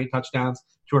 1.8 touchdowns,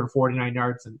 249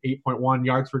 yards, and 8.1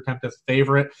 yards per attempt as a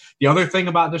favorite. The other thing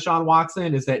about Deshaun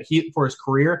Watson is that for his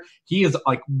career, he is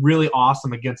like really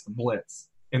awesome against the blitz.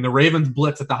 And the Ravens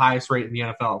blitz at the highest rate in the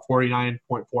NFL,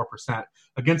 49.4%.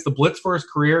 Against the blitz for his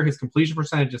career, his completion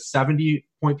percentage is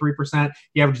 70.3%.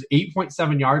 He averages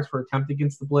 8.7 yards per attempt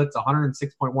against the blitz,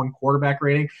 106.1 quarterback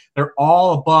rating. They're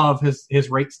all above his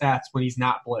rate stats when he's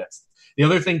not blitzed. The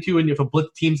other thing, too, and if a blitz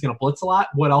team's going to blitz a lot,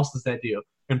 what else does that do?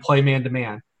 And play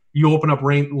man-to-man. You open up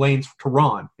lanes to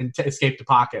run and escape the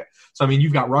pocket. So, I mean,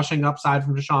 you've got rushing upside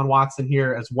from Deshaun Watson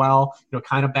here as well,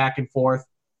 kind of back and forth.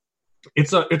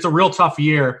 It's a real tough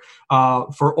year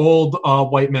for old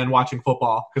white men watching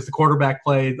football because the quarterback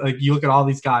play, like you look at all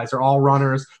these guys, they're all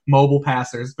runners, mobile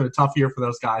passers. It's been a tough year for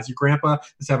those guys. Your grandpa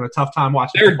is having a tough time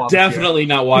watching football. They're definitely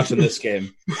not watching this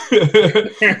game.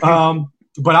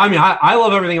 But I mean, I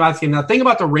love everything about this game. Now, the thing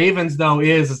about the Ravens, though,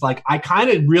 is like I kind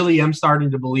of really am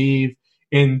starting to believe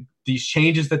in these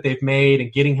changes that they've made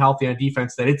and getting healthy on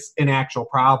defense, that it's an actual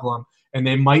problem. And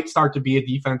they might start to be a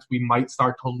defense we might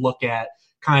start to look at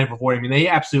kind of avoid. I mean, they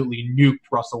absolutely nuked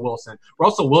Russell Wilson.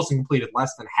 Russell Wilson completed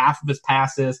less than half of his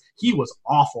passes. He was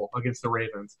awful against the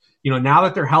Ravens. Now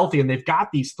that they're healthy and they've got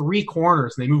these three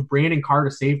corners and they move Brandon Carr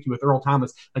to safety with Earl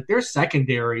Thomas, like their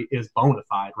secondary is bona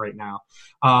fide right now.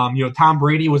 Tom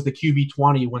Brady was the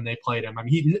QB20 when they played him. I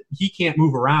mean, he can't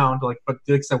move around. But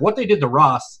like I said, what they did to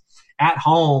Russ at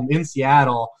home in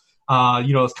Seattle,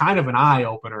 it's kind of an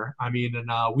eye-opener. I mean,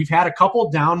 and we've had a couple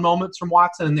down moments from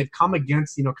Watson, and they've come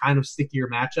against, kind of stickier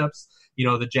matchups,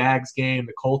 the Jags game,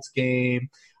 the Colts game.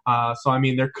 So, I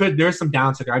mean, there's some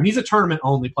downside there. I mean, he's a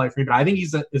tournament-only play for me, but I think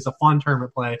he's a fun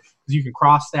tournament play because you can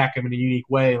cross-stack him in a unique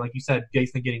way. Like you said,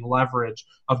 Jason, getting leverage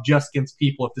of just against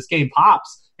people. If this game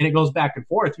pops and it goes back and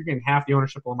forth, you're getting half the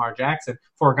ownership of Lamar Jackson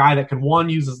for a guy that can, one,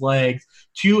 use his legs,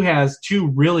 two, has two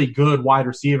really good wide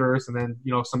receivers, and then,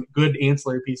 some good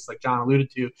ancillary pieces like John alluded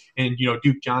to, and,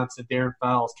 Duke Johnson, Darren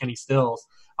Fells, Kenny Stills,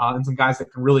 and some guys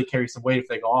that can really carry some weight if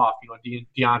they go off,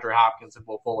 DeAndre Hopkins and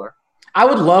Will Fuller. I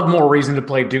would love more reason to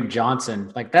play Duke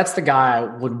Johnson. Like, that's the guy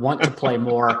I would want to play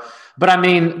more. But, I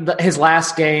mean, his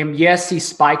last game, yes, he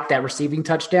spiked that receiving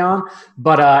touchdown,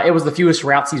 but it was the fewest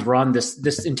routes he's run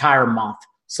this entire month.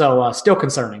 So, still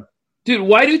concerning. Dude,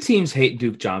 why do teams hate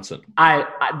Duke Johnson? I'm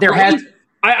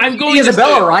going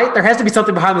Isabella, right? There has to be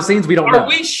something behind the scenes we don't know. Are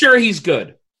we sure he's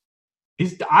good?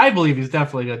 I believe he's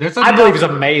definitely good. I believe he's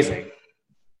amazing.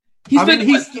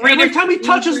 Every time he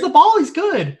touches the ball, he's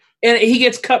good. And he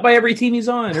gets cut by every team he's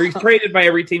on, or he's traded by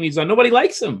every team he's on. Nobody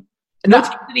likes him.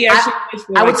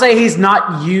 I would say he's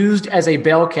not used as a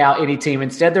bell cow any team.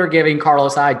 Instead, they're giving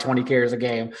Carlos Hyde 20 carries a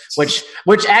game, which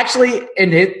actually,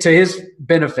 to his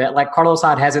benefit, like Carlos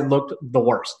Hyde hasn't looked the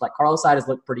worst. Like Carlos Hyde has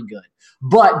looked pretty good.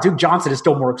 But Duke Johnson is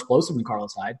still more explosive than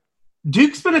Carlos Hyde.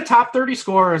 Duke's been a top 30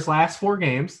 scorer his last 4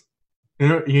 games.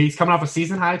 He's coming off a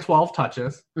season-high 12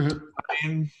 touches. Mm-hmm. I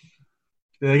mean,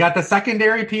 they got the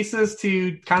secondary pieces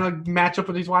to kind of match up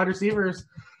with these wide receivers.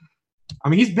 I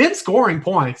mean, he's been scoring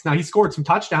points. Now, he scored some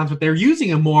touchdowns, but they're using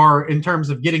him more in terms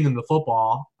of getting them the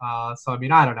football. So, I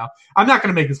mean, I don't know. I'm not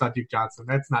going to make this about Duke Johnson.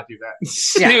 Let's not do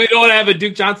that. Yeah. We don't want to have a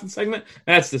Duke Johnson segment?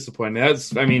 That's disappointing.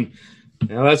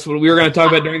 That's what we were going to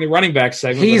talk about during the running back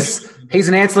segment. He's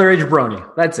an ancillary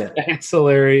jabroni. That's it.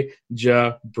 Ancillary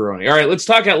jabroni. All right, let's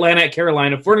talk Atlanta at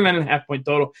Carolina. 49.5-point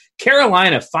total.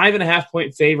 Carolina,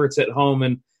 5.5-point favorites at home.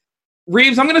 And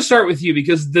Reeves, I'm going to start with you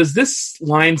because does this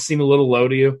line seem a little low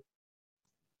to you?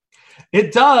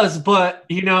 It does, but,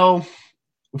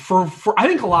 for I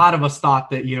think a lot of us thought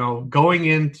that, going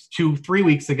into 3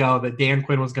 weeks ago that Dan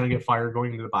Quinn was going to get fired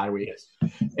going into the bye week.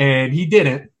 And he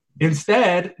didn't.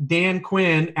 Instead, Dan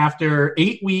Quinn, after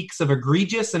 8 weeks of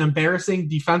egregious and embarrassing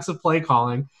defensive play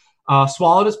calling,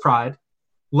 swallowed his pride,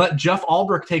 let Jeff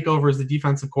Ulbrich take over as the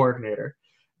defensive coordinator.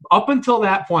 Up until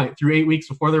that point, through 8 weeks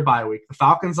before their bye week, the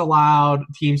Falcons allowed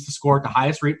teams to score at the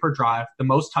highest rate per drive, the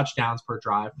most touchdowns per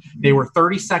drive. They were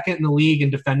 32nd in the league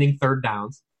in defending third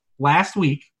downs. Last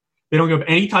week, they don't give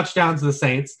any touchdowns to the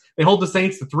Saints. They hold the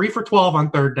Saints to 3 for 12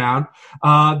 on third down.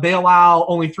 They allow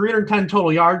only 310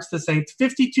 total yards to the Saints,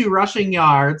 52 rushing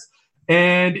yards.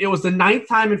 And it was the 9th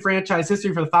time in franchise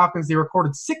history for the Falcons they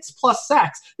recorded 6+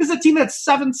 sacks. This is a team that had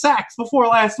 7 sacks before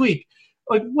last week.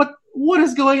 Like, what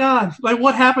is going on? Like,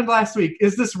 what happened last week?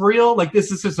 Is this real? Like,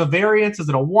 this is just a variance? Is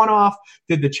it a one-off?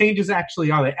 Did the changes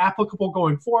actually, are they applicable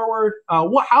going forward?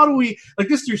 How do we, like,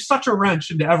 this threw such a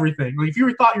wrench into everything. Like, if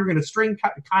you thought you were going to string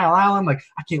Kyle Allen, like,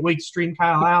 I can't wait to string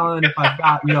Kyle Allen if I've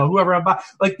got, whoever I'm buying.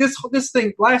 Like, this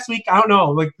thing last week, I don't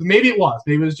know. Like, maybe it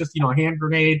was just, a hand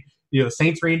grenade. The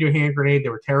Saints ran into a hand grenade. They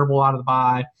were terrible out of the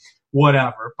bye.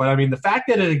 Whatever. But, I mean, the fact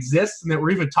that it exists and that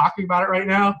we're even talking about it right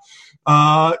now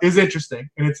is interesting.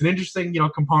 And it's an interesting,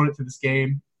 component to this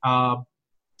game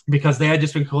because they had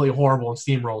just been completely horrible and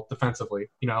steamrolled defensively.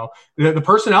 The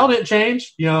personnel didn't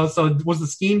change, so was the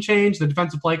scheme change, the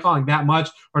defensive play calling that much,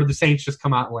 or did the Saints just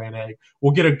come out and lay an egg?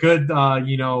 We'll get a good,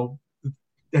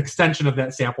 extension of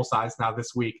that sample size now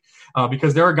this week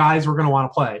because there are guys we're going to want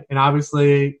to play. And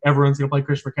obviously everyone's going to play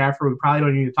Christian McCaffrey. We probably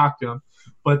don't need to talk to him.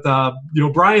 But,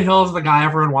 Brian Hill is the guy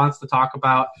everyone wants to talk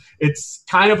about. It's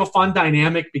kind of a fun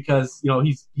dynamic because,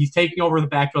 he's taking over the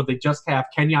backfield. They just have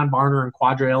Kenyon Barner and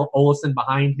Quadre Olison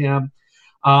behind him.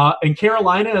 And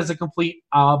Carolina is a complete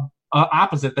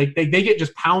opposite. They get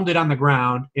just pounded on the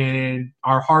ground and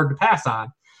are hard to pass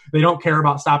on. They don't care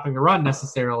about stopping the run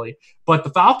necessarily. But the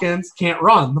Falcons can't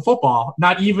run the football,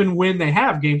 not even when they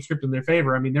have game script in their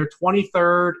favor. I mean, they're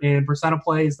 23rd in percent of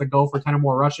plays that go for 10 or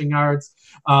more rushing yards,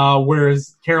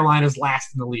 whereas Carolina's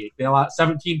last in the league. They allow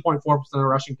 17.4% of the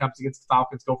rushing attempts against the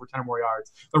Falcons go for 10 or more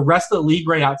yards. The rest of the league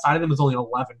rate outside of them is only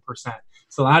 11%.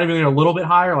 So not even a little bit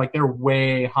higher, like they're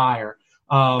way higher.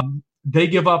 They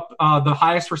give up the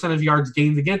highest percent of yards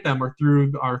gained against them are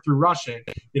through rushing.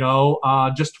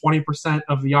 Just 20%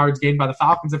 of the yards gained by the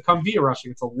Falcons have come via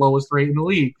rushing. It's the lowest rate in the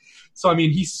league. So, I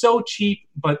mean, he's so cheap,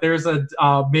 but there's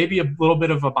maybe a little bit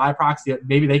of a byproxy that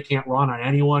maybe they can't run on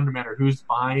anyone, no matter who's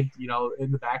behind,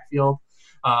 in the backfield.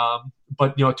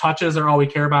 But touches are all we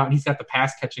care about, and he's got the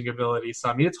pass catching ability. So,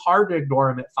 I mean, it's hard to ignore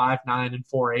him at 5'9" and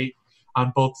 4'8"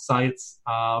 on both sites.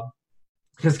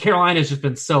 Because Carolina has just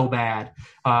been so bad.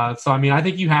 So, I mean, I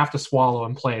think you have to swallow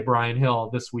and play Brian Hill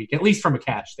this week, at least from a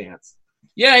catch stance.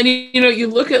 Yeah, and you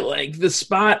look at like the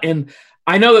spot, and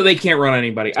I know that they can't run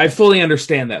anybody. I fully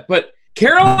understand that. But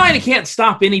Carolina can't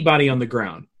stop anybody on the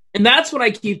ground. And that's what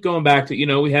I keep going back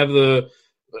to. We have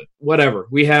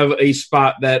we have a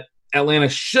spot that Atlanta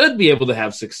should be able to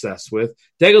have success with.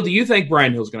 Daigle, do you think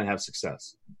Brian Hill's going to have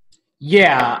success?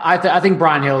 Yeah, I think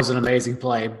Brian Hill is an amazing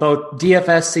play, both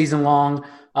DFS season long.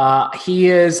 He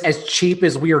is as cheap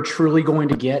as we are truly going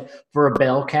to get for a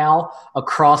bell cow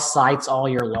across sites all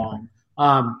year long.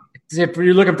 If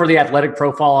you're looking for the athletic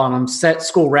profile on him, set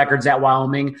school records at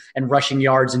Wyoming and rushing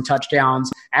yards and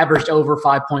touchdowns, averaged over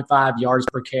 5.5 yards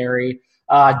per carry,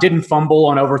 didn't fumble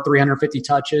on over 350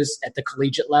 touches at the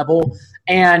collegiate level.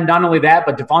 And not only that,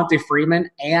 but Devontae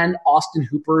Freeman and Austin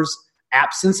Hooper's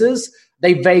absences,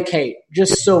 they vacate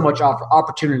just so much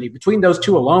opportunity. Between those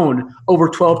two alone, over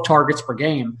 12 targets per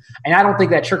game. And I don't think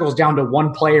that trickles down to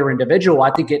one player individual. I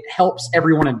think it helps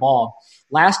everyone involved.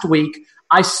 Last week,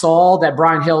 I saw that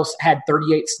Brian Hill had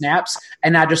 38 snaps,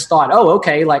 and I just thought, oh,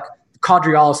 okay, like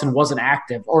Quadre Olison wasn't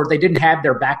active, or they didn't have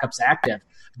their backups active.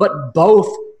 But both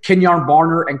Kenyon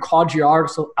Barner and Quadre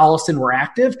Olison were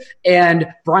active, and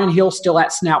Brian Hill still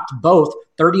snapped both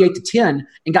 38-10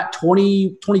 and got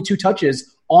 22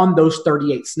 touches on those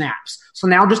 38 snaps. So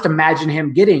now just imagine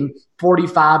him getting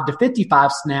 45 to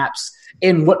 55 snaps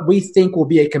in what we think will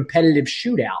be a competitive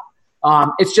shootout.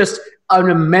 It's just an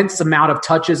immense amount of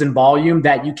touches and volume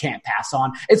that you can't pass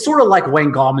on. It's sort of like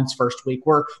Wayne Gallman's first week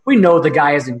where we know the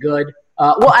guy isn't good.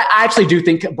 I actually do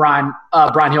think Brian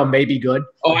Hill may be good.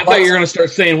 Oh, I thought you were going to start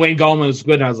saying Wayne Gallman is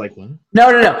good, and I was like, what?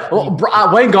 No. Well,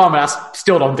 Wayne Gallman I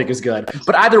still don't think is good.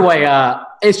 But either way,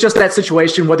 it's just that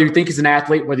situation, whether you think he's an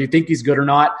athlete, whether you think he's good or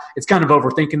not, it's kind of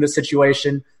overthinking the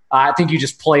situation. I think you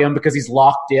just play him because he's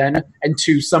locked in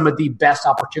into some of the best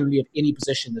opportunity of any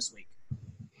position this week.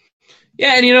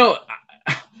 Yeah, and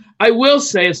I will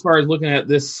say, as far as looking at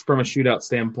this from a shootout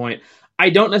standpoint, I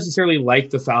don't necessarily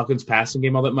like the Falcons passing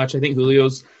game all that much. I think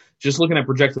Julio's just looking at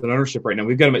projected ownership right now.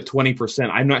 We've got him at 20%.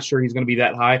 I'm not sure he's going to be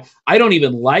that high. I don't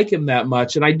even like him that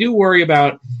much. And I do worry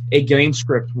about a game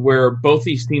script where both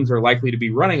these teams are likely to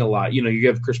be running a lot. You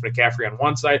have Christian McCaffrey on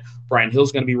one side. Brian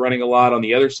Hill's going to be running a lot on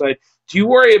the other side. Do you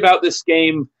worry about this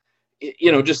game,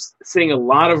 just seeing a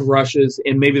lot of rushes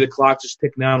and maybe the clock just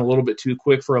ticking down a little bit too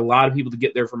quick for a lot of people to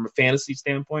get there from a fantasy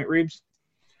standpoint, Reeves?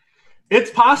 It's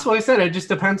possible. Like I said, it just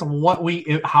depends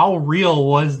on how real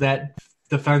was that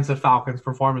defensive Falcons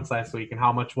performance last week and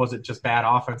how much was it just bad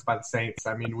offense by the Saints.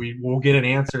 I mean, we'll get an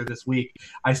answer this week.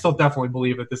 I still definitely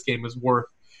believe that this game is worth,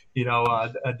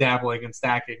 dabbling and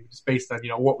stacking just based on,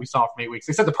 what we saw from 8 weeks.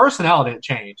 Except the personnel didn't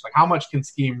change. Like, how much can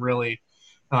scheme really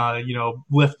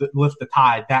lift the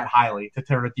tide that highly to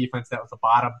turn a defense that was a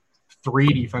bottom 3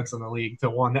 defense in the league to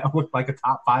one that looked like a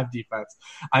top 5 defense.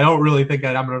 I don't really think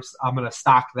that I'm gonna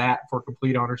stock that for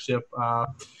complete ownership.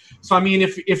 So I mean,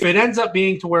 if it ends up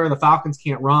being to where the Falcons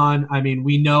can't run, I mean,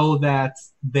 we know that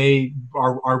they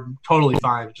are totally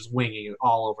fine with just winging it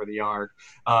all over the yard.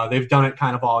 They've done it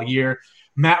kind of all year.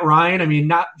 Matt Ryan, I mean,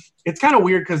 it's kind of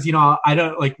weird because, I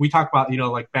don't like, we talk about,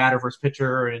 like batter versus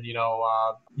pitcher and,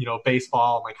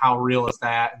 baseball and like how real is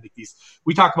that? And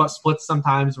we talk about splits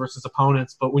sometimes versus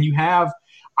opponents, but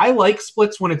I like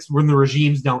splits when the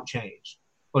regimes don't change.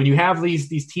 When you have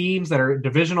these teams that are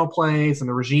divisional plays and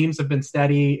the regimes have been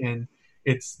steady and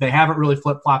they haven't really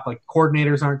flip-flopped, like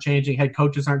coordinators aren't changing, head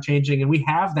coaches aren't changing. And we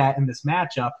have that in this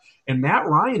matchup. And Matt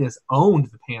Ryan has owned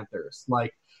the Panthers.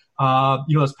 Like,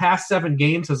 his past 7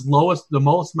 games, the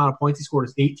most amount of points he scored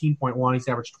is 18.1. He's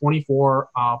averaged 24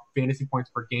 fantasy points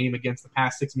per game against the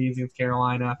past 6 meetings against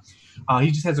Carolina.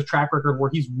 He just has a track record where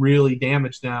he's really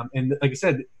damaged them. And like I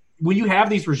said, when you have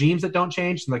these regimes that don't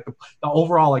change, and like the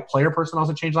overall like player personnel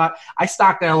doesn't change a lot, I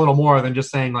stock that a little more than just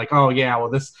saying like, oh yeah, well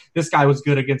this guy was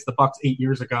good against the Bucs 8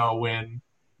 years ago when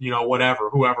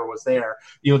whoever was there.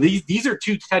 These are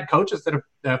 2 head coaches that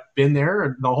have been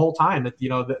there the whole time.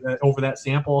 That over that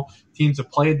sample, teams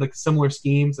have played like similar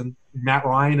schemes, and Matt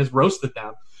Ryan has roasted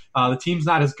them. The team's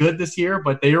not as good this year,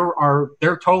 but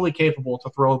they're totally capable to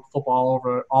throw the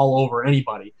football all over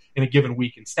anybody in a given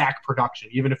week and stack production,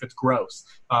 even if it's gross.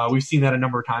 We've seen that a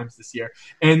number of times this year.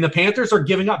 And the Panthers are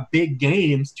giving up big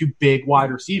games to big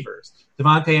wide receivers.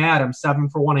 Devontae Adams, 7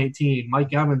 for 118.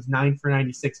 Mike Evans, 9 for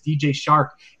 96. DJ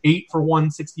Shark, 8 for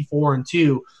 164 and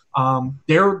 2.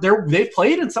 They've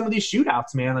played in some of these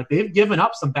shootouts, man. Like they've given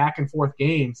up some back and forth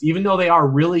games, even though they are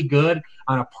really good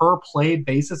on a per play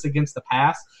basis against the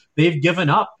pass. They've given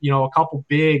up, a couple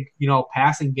big,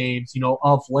 passing games,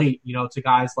 of late, to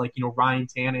guys like, Ryan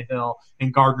Tannehill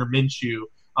and Gardner Minshew.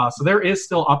 So there is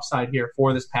still upside here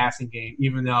for this passing game,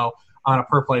 even though on a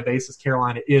per play basis,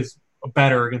 Carolina is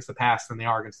better against the pass than they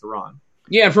are against the run.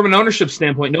 Yeah, from an ownership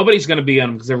standpoint, nobody's going to be on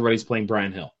them because everybody's playing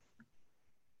Brian Hill.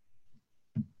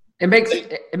 It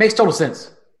makes total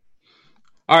sense.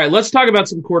 All right, let's talk about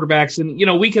some quarterbacks. And,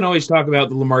 we can always talk about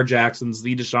the Lamar Jacksons,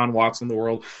 the Deshaun Watson of the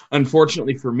world.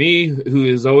 Unfortunately for me, who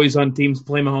is always on teams to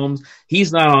play Mahomes,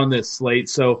 he's not on this slate.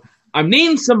 So I'm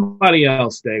needing somebody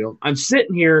else, Daigle. I'm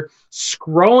sitting here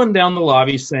scrolling down the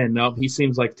lobby saying, no, he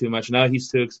seems like too much. No, he's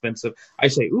too expensive. I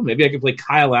say, maybe I can play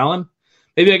Kyle Allen.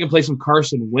 Maybe I can play some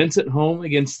Carson Wentz at home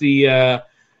against the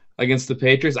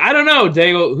Patriots. I don't know,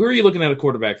 Daigle. Who are you looking at a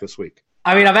quarterback this week?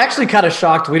 I mean, I'm actually kind of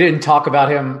shocked we didn't talk about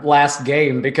him last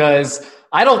game because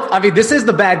this is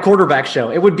the bad quarterback show.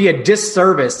 It would be a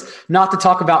disservice not to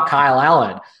talk about Kyle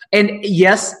Allen. And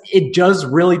yes, it does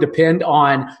really depend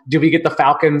on, do we get the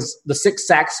Falcons, the 6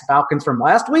 sacks Falcons from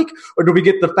last week, or do we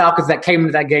get the Falcons that came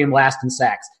into that game last in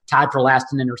sacks, tied for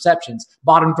last in interceptions,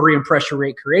 bottom 3 in pressure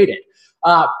rate created.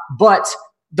 But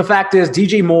the fact is,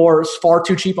 DJ Moore is far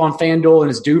too cheap on FanDuel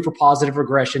and is due for positive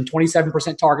regression,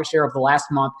 27% target share of the last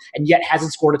month, and yet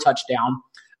hasn't scored a touchdown.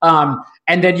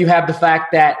 And then you have the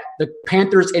fact that the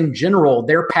Panthers in general,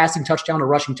 their passing touchdown to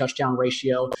rushing touchdown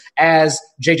ratio, as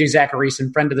JJ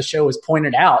Zachariason, friend of the show, has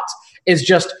pointed out, is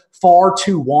just far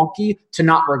too wonky to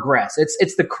not regress.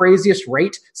 It's the craziest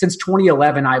rate since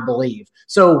 2011, I believe.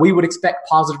 So we would expect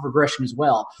positive regression as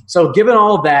well. So given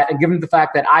all of that, and given the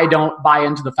fact that I don't buy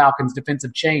into the Falcons'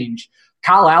 defensive change,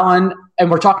 Kyle Allen,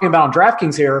 and we're talking about on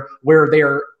DraftKings here, where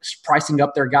they're pricing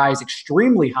up their guys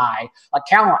extremely high. Like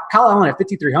Kyle Allen at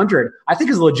 5,300, I think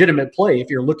is a legitimate play if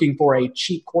you're looking for a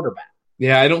cheap quarterback.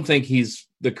 Yeah, I don't think he's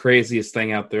the craziest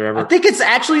thing out there ever. I think it's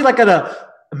actually like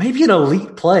maybe an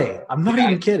elite play. I'm not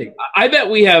even kidding. I bet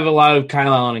we have a lot of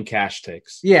Kyle Allen and cash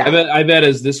takes. Yeah. I bet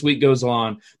as this week goes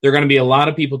on, there are going to be a lot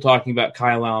of people talking about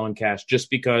Kyle Allen and cash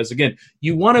just because, again,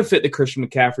 you want to fit the Christian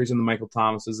McCaffreys and the Michael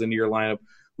Thomases into your lineup.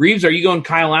 Reeves, are you going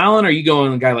Kyle Allen? Or are you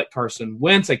going a guy like Carson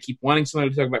Wentz? I keep wanting somebody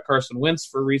to talk about Carson Wentz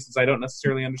for reasons I don't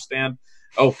necessarily understand.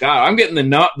 Oh, God, I'm getting the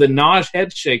Naj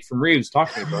head shake from Reeves.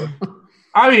 Talk to me, bro.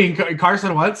 I mean,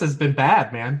 Carson Wentz has been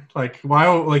bad, man. Like, why?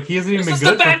 Like, he hasn't even been good.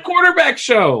 This is the bad quarterback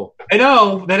show. I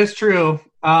know that is true.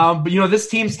 But this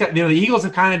team's, the Eagles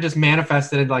have kind of just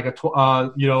manifested like a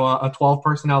 12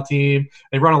 personnel team.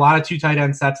 They run a lot of 2 tight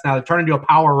end sets now. They've turned into a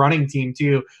power running team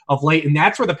too of late, and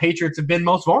that's where the Patriots have been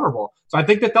most vulnerable. So I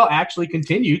think that they'll actually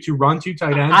continue to run 2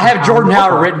 tight ends. I have Jordan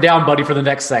Howard written down, buddy, for the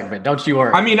next segment. Don't you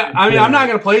worry. I mean, I'm not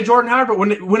going to play Jordan Howard, but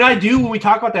when we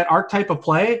talk about that archetype of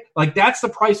play, like that's the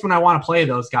price when I want to play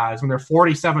those guys when they're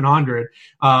 4,700.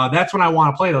 That's when I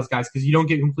want to play those guys because you don't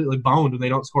get completely boned when they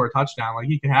don't score a touchdown. Like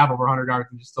you can have over 100 yards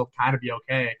and just still kind of be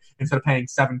okay instead of paying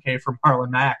 $7K for Marlon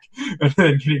Mack and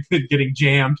then getting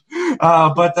jammed.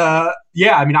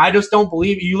 Yeah, I mean, I just don't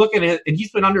believe you look at it, and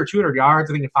he's been under 200 yards.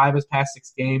 I think in 5 of his past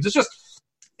 6 games.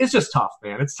 It's just tough,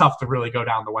 man. It's tough to really go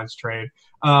down the Wentz trade.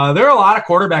 There are a lot of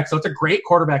quarterbacks, so it's a great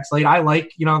quarterback slate. I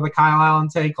like, the Kyle Allen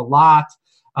take a lot.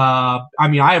 I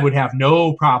mean, I would have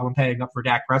no problem paying up for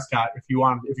Dak Prescott if you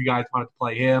guys wanted to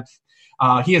play him.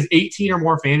 He has 18 or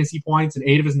more fantasy points in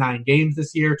 8 of his 9 games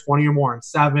this year, 20 or more in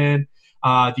 7.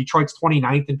 Detroit's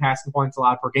 29th in passing points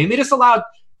allowed per game. They just allowed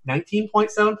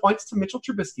 19.7 points to Mitchell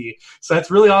Trubisky. So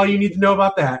that's really all you need to know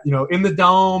about that. In the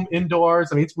dome, indoors,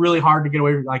 I mean, it's really hard to get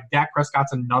away from. Like, Dak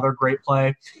Prescott's another great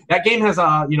play. That game has,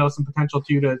 some potential,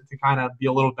 too, to kind of be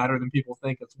a little better than people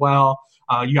think as well.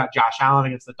 You got Josh Allen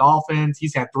against the Dolphins.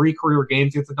 He's had 3 career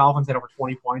games against the Dolphins, had over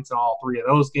 20 points in all 3 of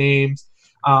those games.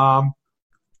 How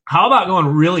about going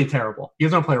really terrible? You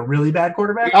guys want to play a really bad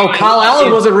quarterback? Oh, Kyle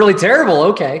Allen wasn't really terrible.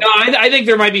 Okay. No, I think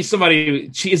there might be somebody.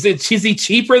 Is he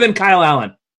cheaper than Kyle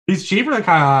Allen? He's cheaper than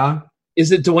Kyle Allen.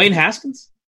 Is it Dwayne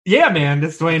Haskins? Yeah, man,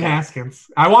 it's Dwayne Haskins.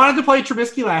 I wanted to play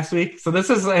Trubisky last week, so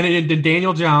this is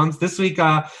Daniel Jones. This week,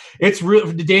 it's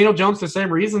Daniel Jones for the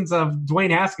same reasons of Dwayne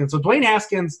Haskins. So Dwayne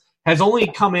Haskins has only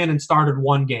come in and started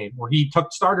 1 game where he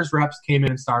took starters reps, came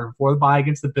in and started before the bye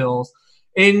against the Bills.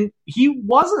 And he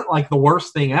wasn't like the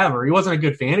worst thing ever. He wasn't a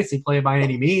good fantasy play by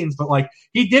any means, but like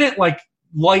he didn't like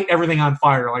light everything on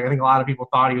fire like I think a lot of people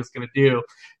thought he was going to do.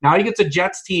 Now he gets a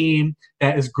Jets team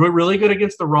that is good, really good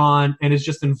against the run, and is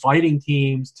just inviting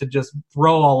teams to just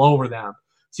throw all over them.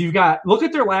 So look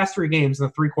at their last 3 games and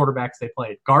the 3 quarterbacks they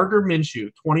played. Gardner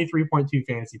Minshew, 23.2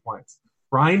 fantasy points.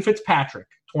 Ryan Fitzpatrick,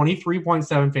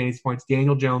 23.7 fantasy points.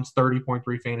 Daniel Jones,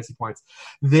 30.3 fantasy points.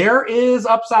 There is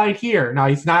upside here. Now,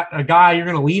 he's not a guy you're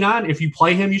going to lean on. If you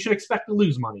play him, you should expect to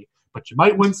lose money. But you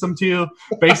might win some too,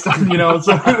 based on But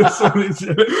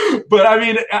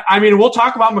I mean, we'll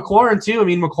talk about McLaurin too. I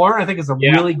mean, McLaurin I think is a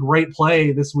really great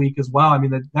play this week as well. I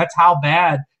mean, that's how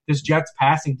bad this Jets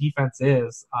passing defense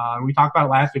is. We talked about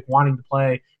it last week, wanting to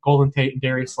play Golden Tate and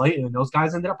Darius Slayton, and those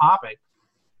guys ended up popping.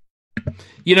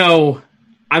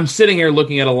 I'm sitting here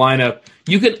looking at a lineup.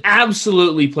 You could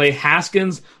absolutely play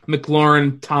Haskins,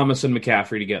 McLaurin, Thomas, and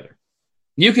McCaffrey together.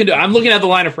 You can do it. I'm looking at the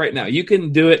lineup right now. You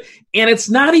can do it. And it's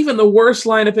not even the worst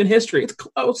lineup in history. It's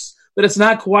close, but it's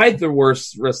not quite the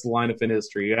worst lineup in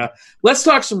history. Let's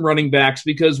talk some running backs,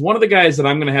 because one of the guys that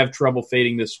I'm going to have trouble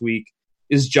fading this week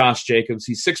is Josh Jacobs.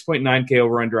 He's 6.9K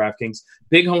over on DraftKings.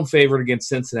 Big home favorite against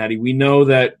Cincinnati. We know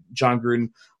that John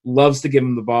Gruden loves to give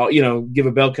him the ball, give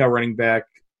a bell cow running back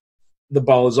the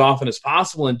ball as often as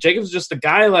possible. And Jacobs is just a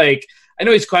guy I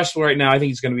know he's questionable right now. I think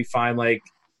he's going to be fine.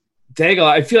 Daigle,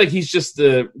 I feel like he's just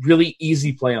a really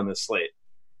easy play on this slate.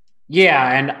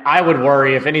 Yeah, and I would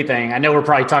worry, if anything, I know we're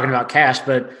probably talking about cash,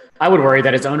 but I would worry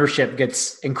that his ownership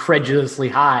gets incredulously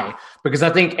high, because I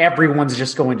think everyone's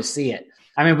just going to see it.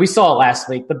 I mean, we saw it last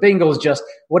week. The Bengals just,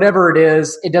 whatever it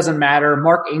is, it doesn't matter.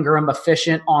 Mark Ingram,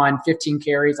 efficient on 15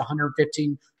 carries,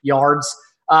 115 yards.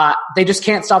 They just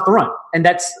can't stop the run. And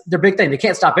that's their big thing. They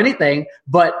can't stop anything,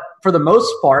 but for the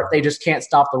most part, they just can't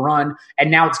stop the run.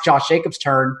 And now it's Josh Jacobs'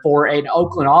 turn for an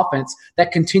Oakland offense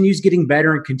that continues getting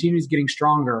better and continues getting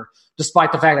stronger,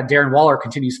 despite the fact that Darren Waller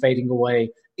continues fading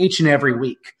away each and every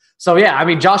week. So, yeah, I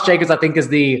mean, Josh Jacobs, I think, is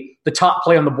the top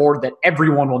play on the board that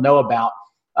everyone will know about.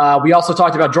 We also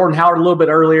talked about Jordan Howard a little bit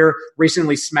earlier,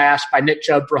 recently smashed by Nick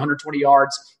Chubb for 120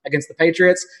 yards against the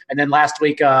Patriots. And then last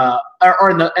week,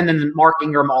 and then Mark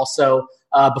Ingram also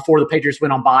before the Patriots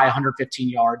went on bye, 115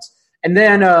 yards. And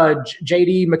then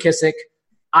J.D. McKissick,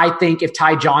 I think if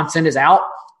Ty Johnson is out,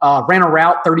 ran a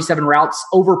route, 37 routes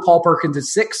over Paul Perkins at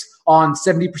 6 on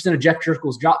 70% of Jeff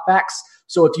Driscoll's dropbacks.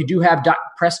 So if you do have Dak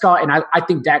Prescott, and I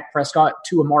think Dak Prescott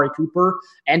to Amari Cooper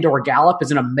and or Gallup is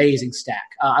an amazing stack.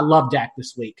 I love Dak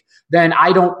this week. Then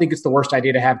I don't think it's the worst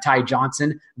idea to have Ty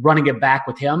Johnson running it back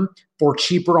with him for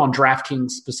cheaper on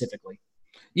DraftKings specifically.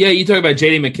 Yeah, you talk about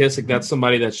J.D. McKissick. That's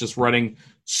somebody that's just running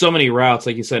so many routes,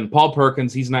 like you said. And Paul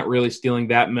Perkins, he's not really stealing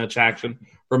that much action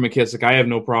from McKissick. I have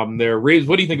no problem there. Reeves,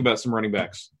 what do you think about some running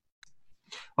backs?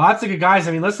 Well, that's a good guys.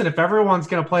 I mean, listen, if everyone's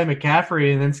going to play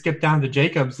McCaffrey and then skip down to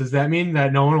Jacobs, does that mean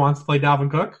that no one wants to play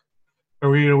Dalvin Cook? Are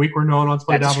we in a week where no one wants to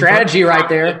play Dalvin Cook? Strategy right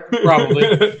there.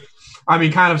 Probably. I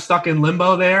mean, kind of stuck in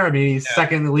limbo there. I mean, he's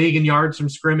second in the league in yards from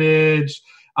scrimmage.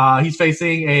 He's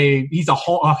facing a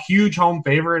huge home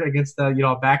favorite against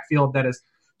a backfield that is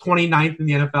 29th in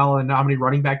the NFL and how many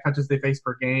running back touches they face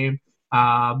per game.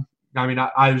 I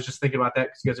was just thinking about that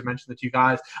because you guys have mentioned the two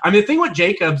guys. I mean, the thing with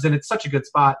Jacobs, and it's such a good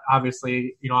spot,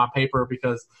 obviously, on paper,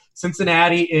 because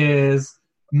Cincinnati is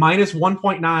minus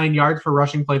 1.9 yards per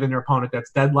rushing play than their opponent.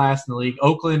 That's dead last in the league.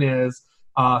 Oakland is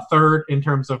third in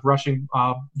terms of rushing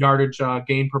yardage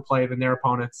gain per play than their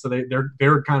opponents. So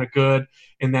they're kind of good,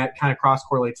 and that kind of cross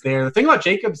correlates there. The thing about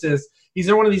Jacobs is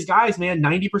he's one of these guys, man.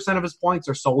 90% of his points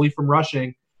are solely from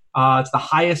rushing. It's the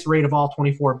highest rate of all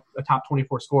top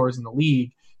 24 scorers in the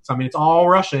league. So I mean, it's all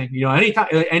rushing.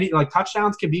 Any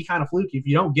touchdowns can be kind of fluky. If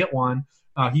you don't get one,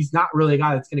 he's not really a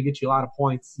guy that's going to get you a lot of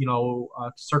points. To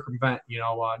circumvent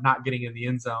not getting in the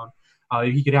end zone.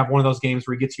 He could have one of those games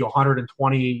where he gets you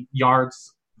 120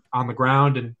 yards on the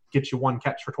ground and gets you one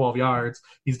catch for 12 yards.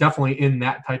 He's definitely in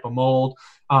that type of mold.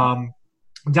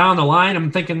 Down the line,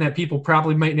 I'm thinking that people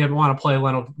probably might never want to play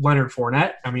Leonard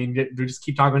Fournette. I mean, they just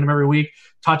keep talking to him every week.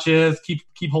 Touches, keep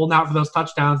holding out for those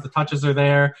touchdowns. The touches are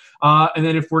there. And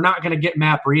then if we're not going to get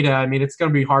Matt Breida, I mean, it's going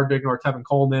to be hard to ignore Tevin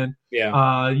Coleman.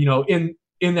 Yeah.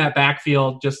 In that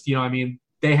backfield,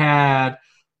 they had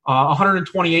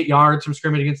 128 yards from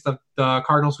scrimmage against the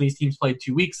Cardinals when these teams played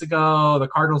 2 weeks ago. The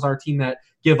Cardinals are a team that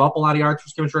give up a lot of yards from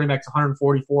scrimmage. Running backs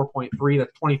 144.3.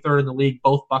 That's 23rd in the league.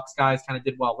 Both Bucs guys kind of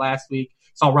did well last week.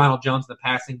 Saw Ronald Jones in the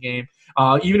passing game.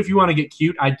 Even if you want to get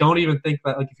cute, I don't even think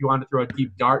that if you wanted to throw a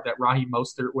deep dart, that Raheem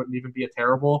Mostert wouldn't even be a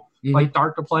terrible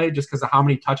dart to play just because of how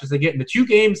many touches they get. In the two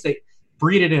games that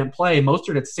Breida didn't play,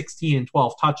 Mostert had 16 and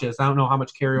 12 touches. I don't know how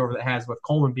much carryover that has with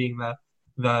Coleman being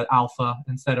the alpha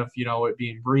instead of it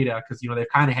being Breida, because they've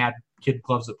kind of had kid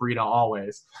gloves at Breida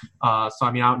always. So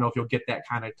I mean, I don't know if you'll get that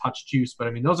kind of touch juice, but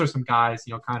I mean, those are some guys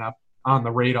kind of on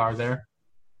the radar there.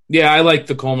 Yeah, I like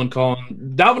the Coleman call.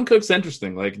 Dalvin Cook's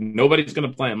interesting. Like, nobody's going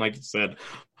to play him, like you said,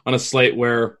 on a slate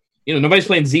where nobody's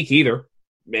playing Zeke either.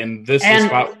 And this is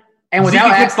about Zeke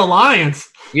against the Lions.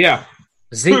 Yeah,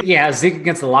 Zeke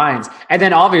against the Lions, and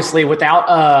then obviously without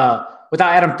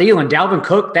Adam Thielen, Dalvin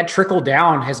Cook, that trickle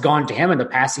down has gone to him in the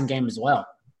passing game as well.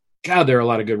 God, there are a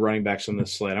lot of good running backs on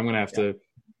this slate. I'm going to have to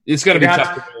 – it's going to be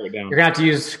tough to narrow it down. You're going to have to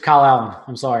use Kyle Allen.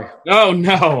 I'm sorry. Oh,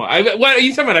 no. What are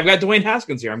you talking about? I've got Dwayne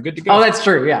Haskins here. I'm good to go. Oh, that's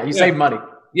true. Yeah, you saved money.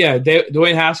 Yeah,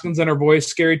 Dwayne Haskins and our boy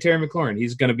Scary Terry McLaurin.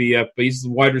 He's going to be up. He's the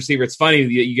wide receiver. It's funny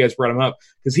that you guys brought him up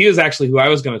because he was actually who I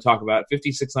was going to talk about,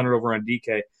 5,600 over on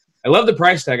DK. I love the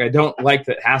price tag. I don't like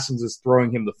that Haskins is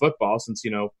throwing him the football since,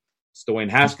 it's Dwayne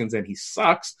Haskins and he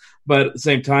sucks. But at the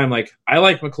same time, I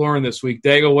like McLaurin this week.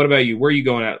 Dago, what about you? Where are you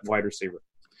going at wide receiver?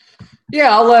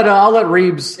 Yeah, I'll let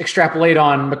Reeves extrapolate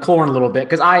on McLaurin a little bit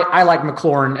because I like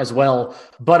McLaurin as well.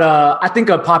 But I think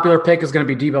a popular pick is going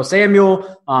to be Deebo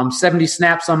Samuel. 70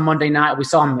 snaps on Monday night. We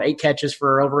saw him 8 catches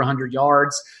for over 100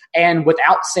 yards. And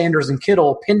without Sanders and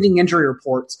Kittle, pending injury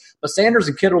reports, but Sanders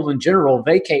and Kittle in general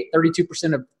vacate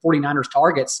 32% of 49ers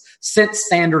targets since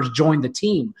Sanders joined the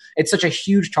team. It's such a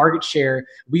huge target share.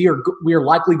 We are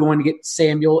likely going to get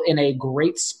Samuel in a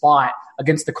great spot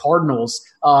against the Cardinals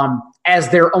as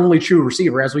their only true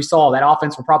receiver. As we saw, that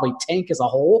offense will probably tank as a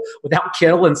whole without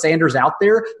Kittle and Sanders out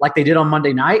there like they did on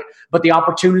Monday night. But the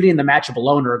opportunity and the matchup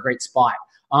alone are a great spot.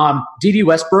 D.D.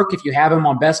 Westbrook, if you have him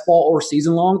on best ball or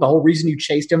season long, the whole reason you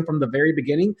chased him from the very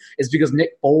beginning is because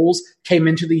Nick Foles came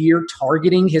into the year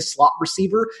targeting his slot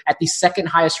receiver at the second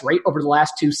highest rate over the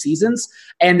last 2 seasons.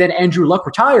 And then Andrew Luck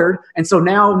retired. And so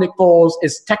now Nick Foles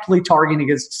is technically targeting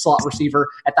his slot receiver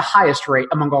at the highest rate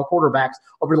among all quarterbacks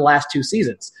over the last 2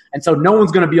 seasons. And so no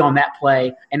one's going to be on that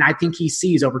play. And I think he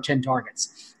sees over 10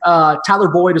 targets. Tyler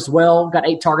Boyd as well, got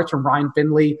 8 targets from Ryan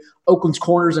Finley. Oakland's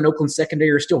corners and Oakland's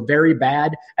secondary are still very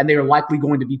bad, and they are likely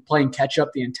going to be playing catch-up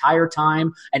the entire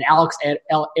time. And Alex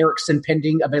Erickson,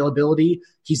 pending availability,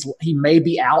 he may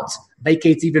be out,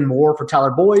 vacates even more for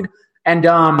Tyler Boyd. And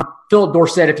Philip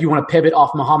Dorsett, if you want to pivot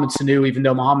off Mohamed Sanu, even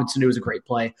though Mohamed Sanu is a great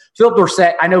play. Philip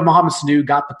Dorsett, I know Mohamed Sanu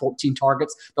got the 14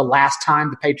 targets the last time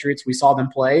the Patriots we saw them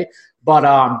play.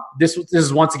 But this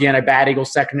is once again a bad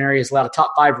Eagles secondary. Has allowed a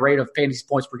top 5 rate of fantasy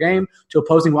points per game to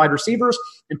opposing wide receivers.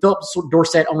 And Philip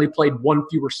Dorsett only played 1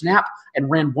 fewer snap and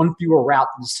ran 1 fewer route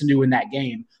than Sanu in that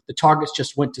game. The targets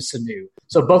just went to Sanu.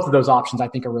 So both of those options I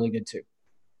think are really good too.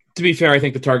 To be fair, I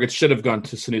think the targets should have gone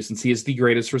to Sanu since he is the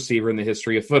greatest receiver in the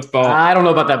history of football. I don't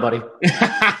know about that, buddy.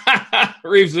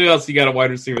 Reeves, who else you got a wide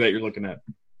receiver that you're looking at?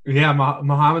 Yeah,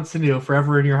 Mohamed Sanu,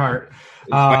 forever in your heart.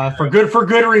 For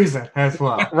good reason as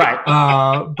well. Right.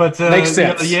 But makes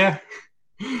sense. Yeah.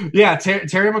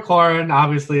 Terry McLaurin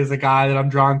obviously is a guy that I'm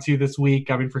drawn to this week.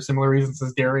 I mean, for similar reasons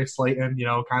as Darius Slayton,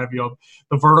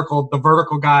 the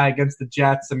vertical guy against the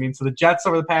Jets. I mean, so the Jets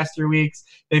over the past 3 weeks,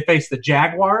 they faced the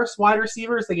Jaguars wide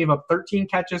receivers. They gave up 13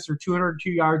 catches for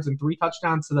 202 yards and 3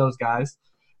 touchdowns to those guys.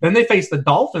 Then they faced the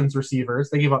Dolphins receivers.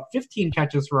 They gave up 15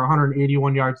 catches for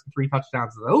 181 yards and 3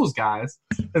 touchdowns to those guys.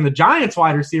 Then the Giants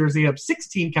wide receivers, they gave up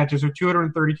 16 catches for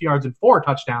 232 yards and 4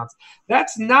 touchdowns.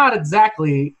 That's not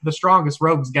exactly the strongest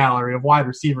rogues gallery of wide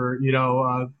receivers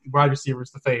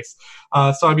to face.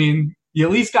 So, I mean, you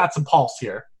at least got some pulse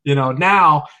here.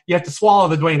 Now you have to swallow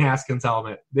the Dwayne Haskins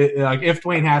element. If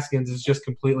Dwayne Haskins is just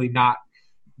completely not,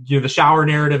 the shower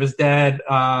narrative is dead.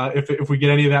 If we get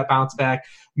any of that bounce back,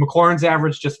 McLaurin's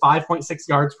averaged just 5.6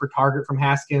 yards per target from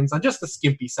Haskins on just a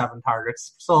skimpy 7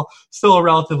 targets. Still a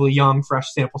relatively young,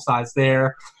 fresh sample size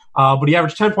there. But he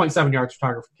averaged 10.7 yards per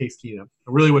target from Case Keenum.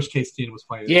 I really wish Case Keenum was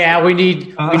playing. Yeah, we need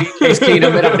Case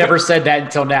Keenum, and I've never said that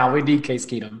until now. We need Case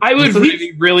Keenum. I would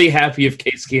be really happy if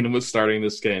Case Keenum was starting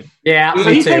this game. Yeah,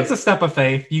 he takes a step of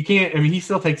faith. He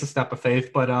still takes a step of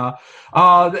faith. But,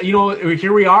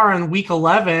 here we are in week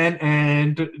 11,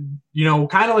 and,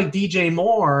 kind of like DJ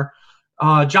Moore,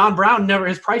 John Brown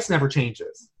his price never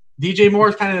changes. DJ Moore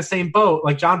is kind of in the same boat.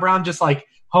 Like, John Brown just,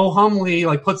 ho-humly,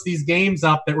 puts these games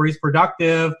up where he's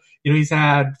productive. He's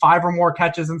had 5 or more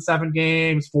catches in 7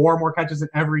 games, 4 or more catches in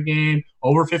every game,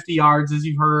 over 50 yards, as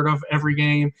you've heard of, every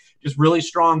game. Just really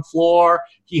strong floor.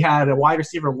 He had a wide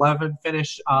receiver 11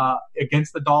 finish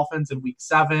against the Dolphins in week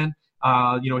 7. He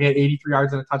had 83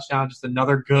 yards and a touchdown. Just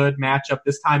another good matchup,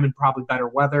 this time in probably better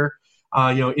weather.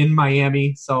 In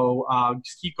Miami. So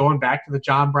just keep going back to the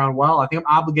John Brown well. I think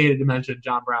I'm obligated to mention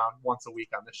John Brown once a week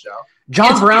on this show.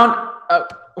 John Brown,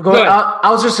 go ahead.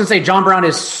 I was just going to say John Brown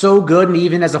is so good and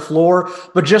even as a floor,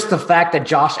 but just the fact that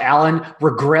Josh Allen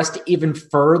regressed even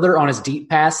further on his deep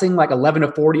passing, 11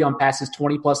 of 40 on passes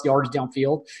 20-plus yards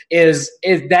downfield, is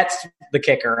that's the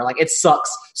kicker. It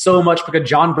sucks so much because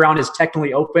John Brown is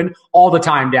technically open all the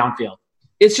time downfield.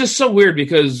 It's just so weird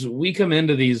because we come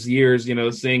into these years,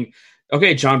 saying –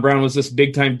 okay, John Brown was this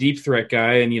big-time deep threat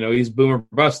guy, and, he's boom or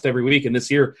bust every week. And this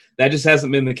year, that just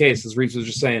hasn't been the case, as Reeves was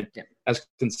just saying. As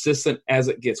consistent as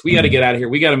it gets. We got to get out of here.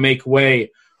 We got to make way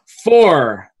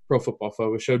for Pro Football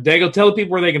Focus Show. Dago, tell the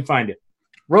people where they can find it.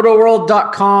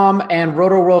 RotoWorld.com and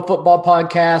RotoWorld Football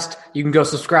Podcast. You can go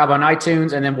subscribe on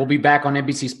iTunes, and then we'll be back on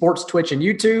NBC Sports, Twitch, and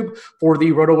YouTube for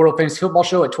the RotoWorld Fantasy Football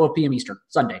Show at 12 p.m. Eastern,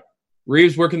 Sunday.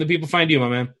 Reeves, where can the people find you, my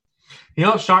man?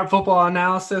 Sharp Football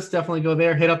Analysis, definitely go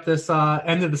there. Hit up this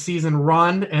end of the season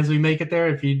run as we make it there.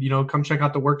 If you come check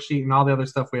out the worksheet and all the other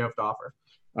stuff we have to offer.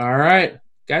 All right.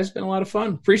 Guys, it's been a lot of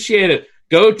fun. Appreciate it.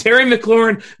 Go Terry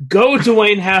McLaurin. Go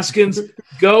Dwayne Haskins.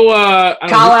 Go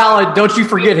Kyle Allen. Don't you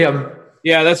forget him.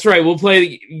 Yeah, that's right. We'll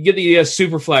get the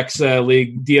Superflex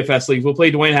League, DFS League. We'll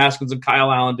play Dwayne Haskins and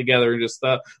Kyle Allen together and just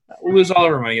we'll lose all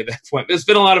our money at that point. It's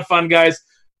been a lot of fun, guys.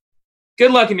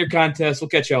 Good luck in your contest. We'll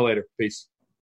catch y'all later. Peace.